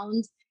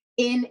ground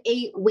in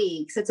 8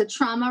 weeks. It's a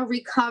trauma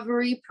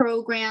recovery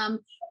program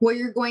where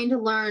you're going to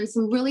learn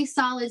some really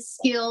solid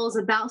skills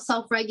about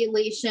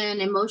self-regulation,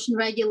 emotion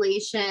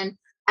regulation,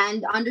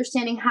 and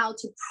understanding how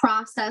to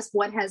process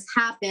what has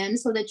happened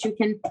so that you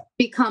can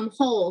become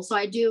whole. So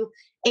I do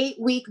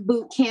 8-week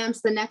boot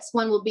camps. The next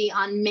one will be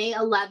on May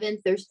 11th.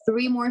 There's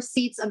 3 more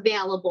seats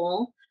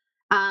available.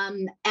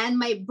 And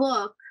my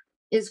book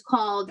is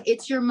called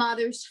It's Your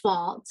Mother's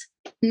Fault.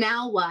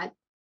 Now What?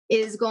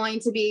 Is going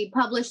to be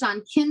published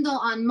on Kindle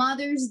on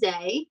Mother's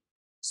Day.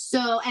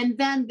 So, and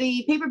then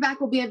the paperback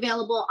will be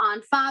available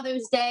on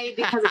Father's Day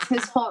because it's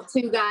his fault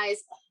too, guys.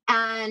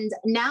 And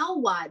now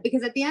what?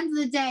 Because at the end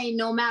of the day,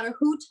 no matter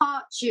who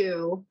taught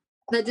you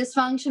the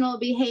dysfunctional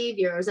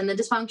behaviors and the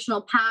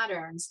dysfunctional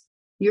patterns,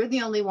 you're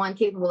the only one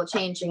capable of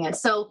changing it.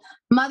 So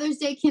Mother's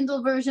Day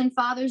Kindle version,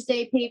 Father's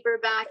Day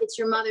paperback, It's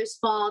Your Mother's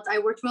Fault. I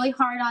worked really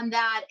hard on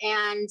that,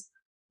 and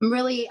I'm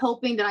really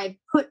hoping that I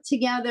put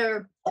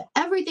together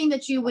everything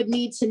that you would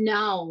need to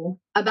know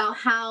about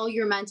how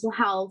your mental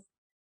health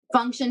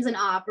functions and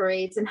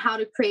operates, and how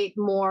to create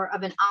more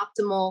of an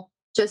optimal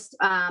just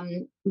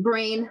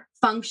brain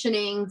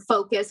functioning,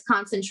 focus,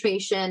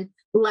 concentration,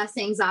 less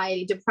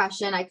anxiety,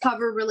 depression. I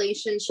cover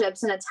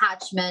relationships and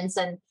attachments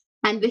and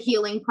and the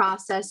healing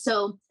process.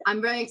 So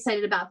I'm very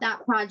excited about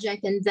that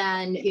project. And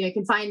then, you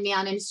can find me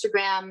on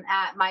Instagram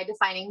at My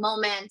Defining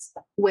Moment,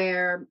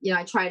 where,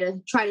 I try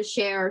to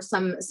share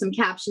some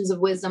captions of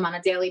wisdom on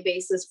a daily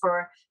basis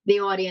for the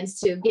audience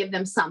to give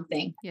them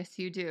something. Yes,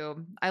 you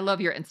do. I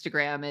love your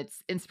Instagram.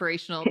 It's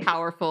inspirational,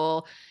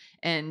 powerful,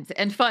 and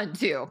fun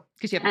too,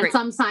 because you have And great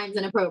sometimes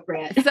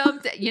inappropriate. some,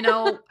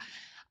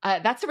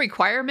 that's a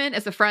requirement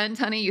as a friend,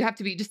 honey. You have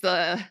to be just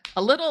a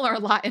little or a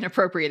lot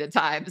inappropriate at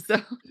times.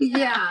 So,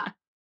 Yeah,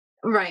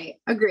 right.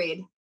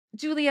 Agreed.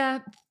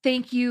 Julia,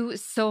 thank you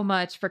so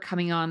much for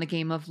coming on the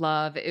Game of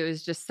Love. It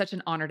was just such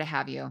an honor to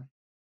have you.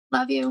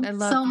 Love you I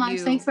love so much.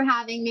 Thanks you. for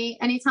having me.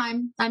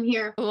 Anytime, I'm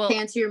here to Well,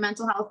 answer your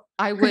mental health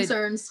I would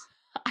concerns.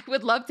 I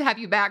would love to have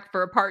you back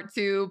for a part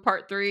 2,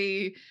 part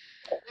 3.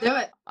 Do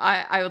it.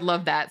 I would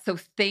love that. So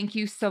thank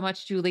you so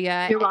much,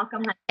 Julia. You're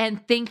welcome.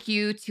 And thank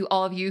you to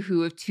all of you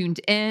who have tuned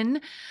in.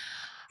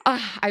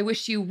 I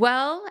wish you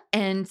well,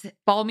 and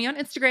follow me on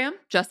Instagram,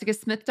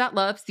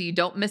 jessicasmith.love, so you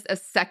don't miss a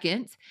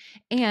second.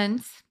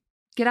 And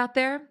get out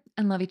there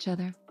and love each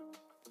other.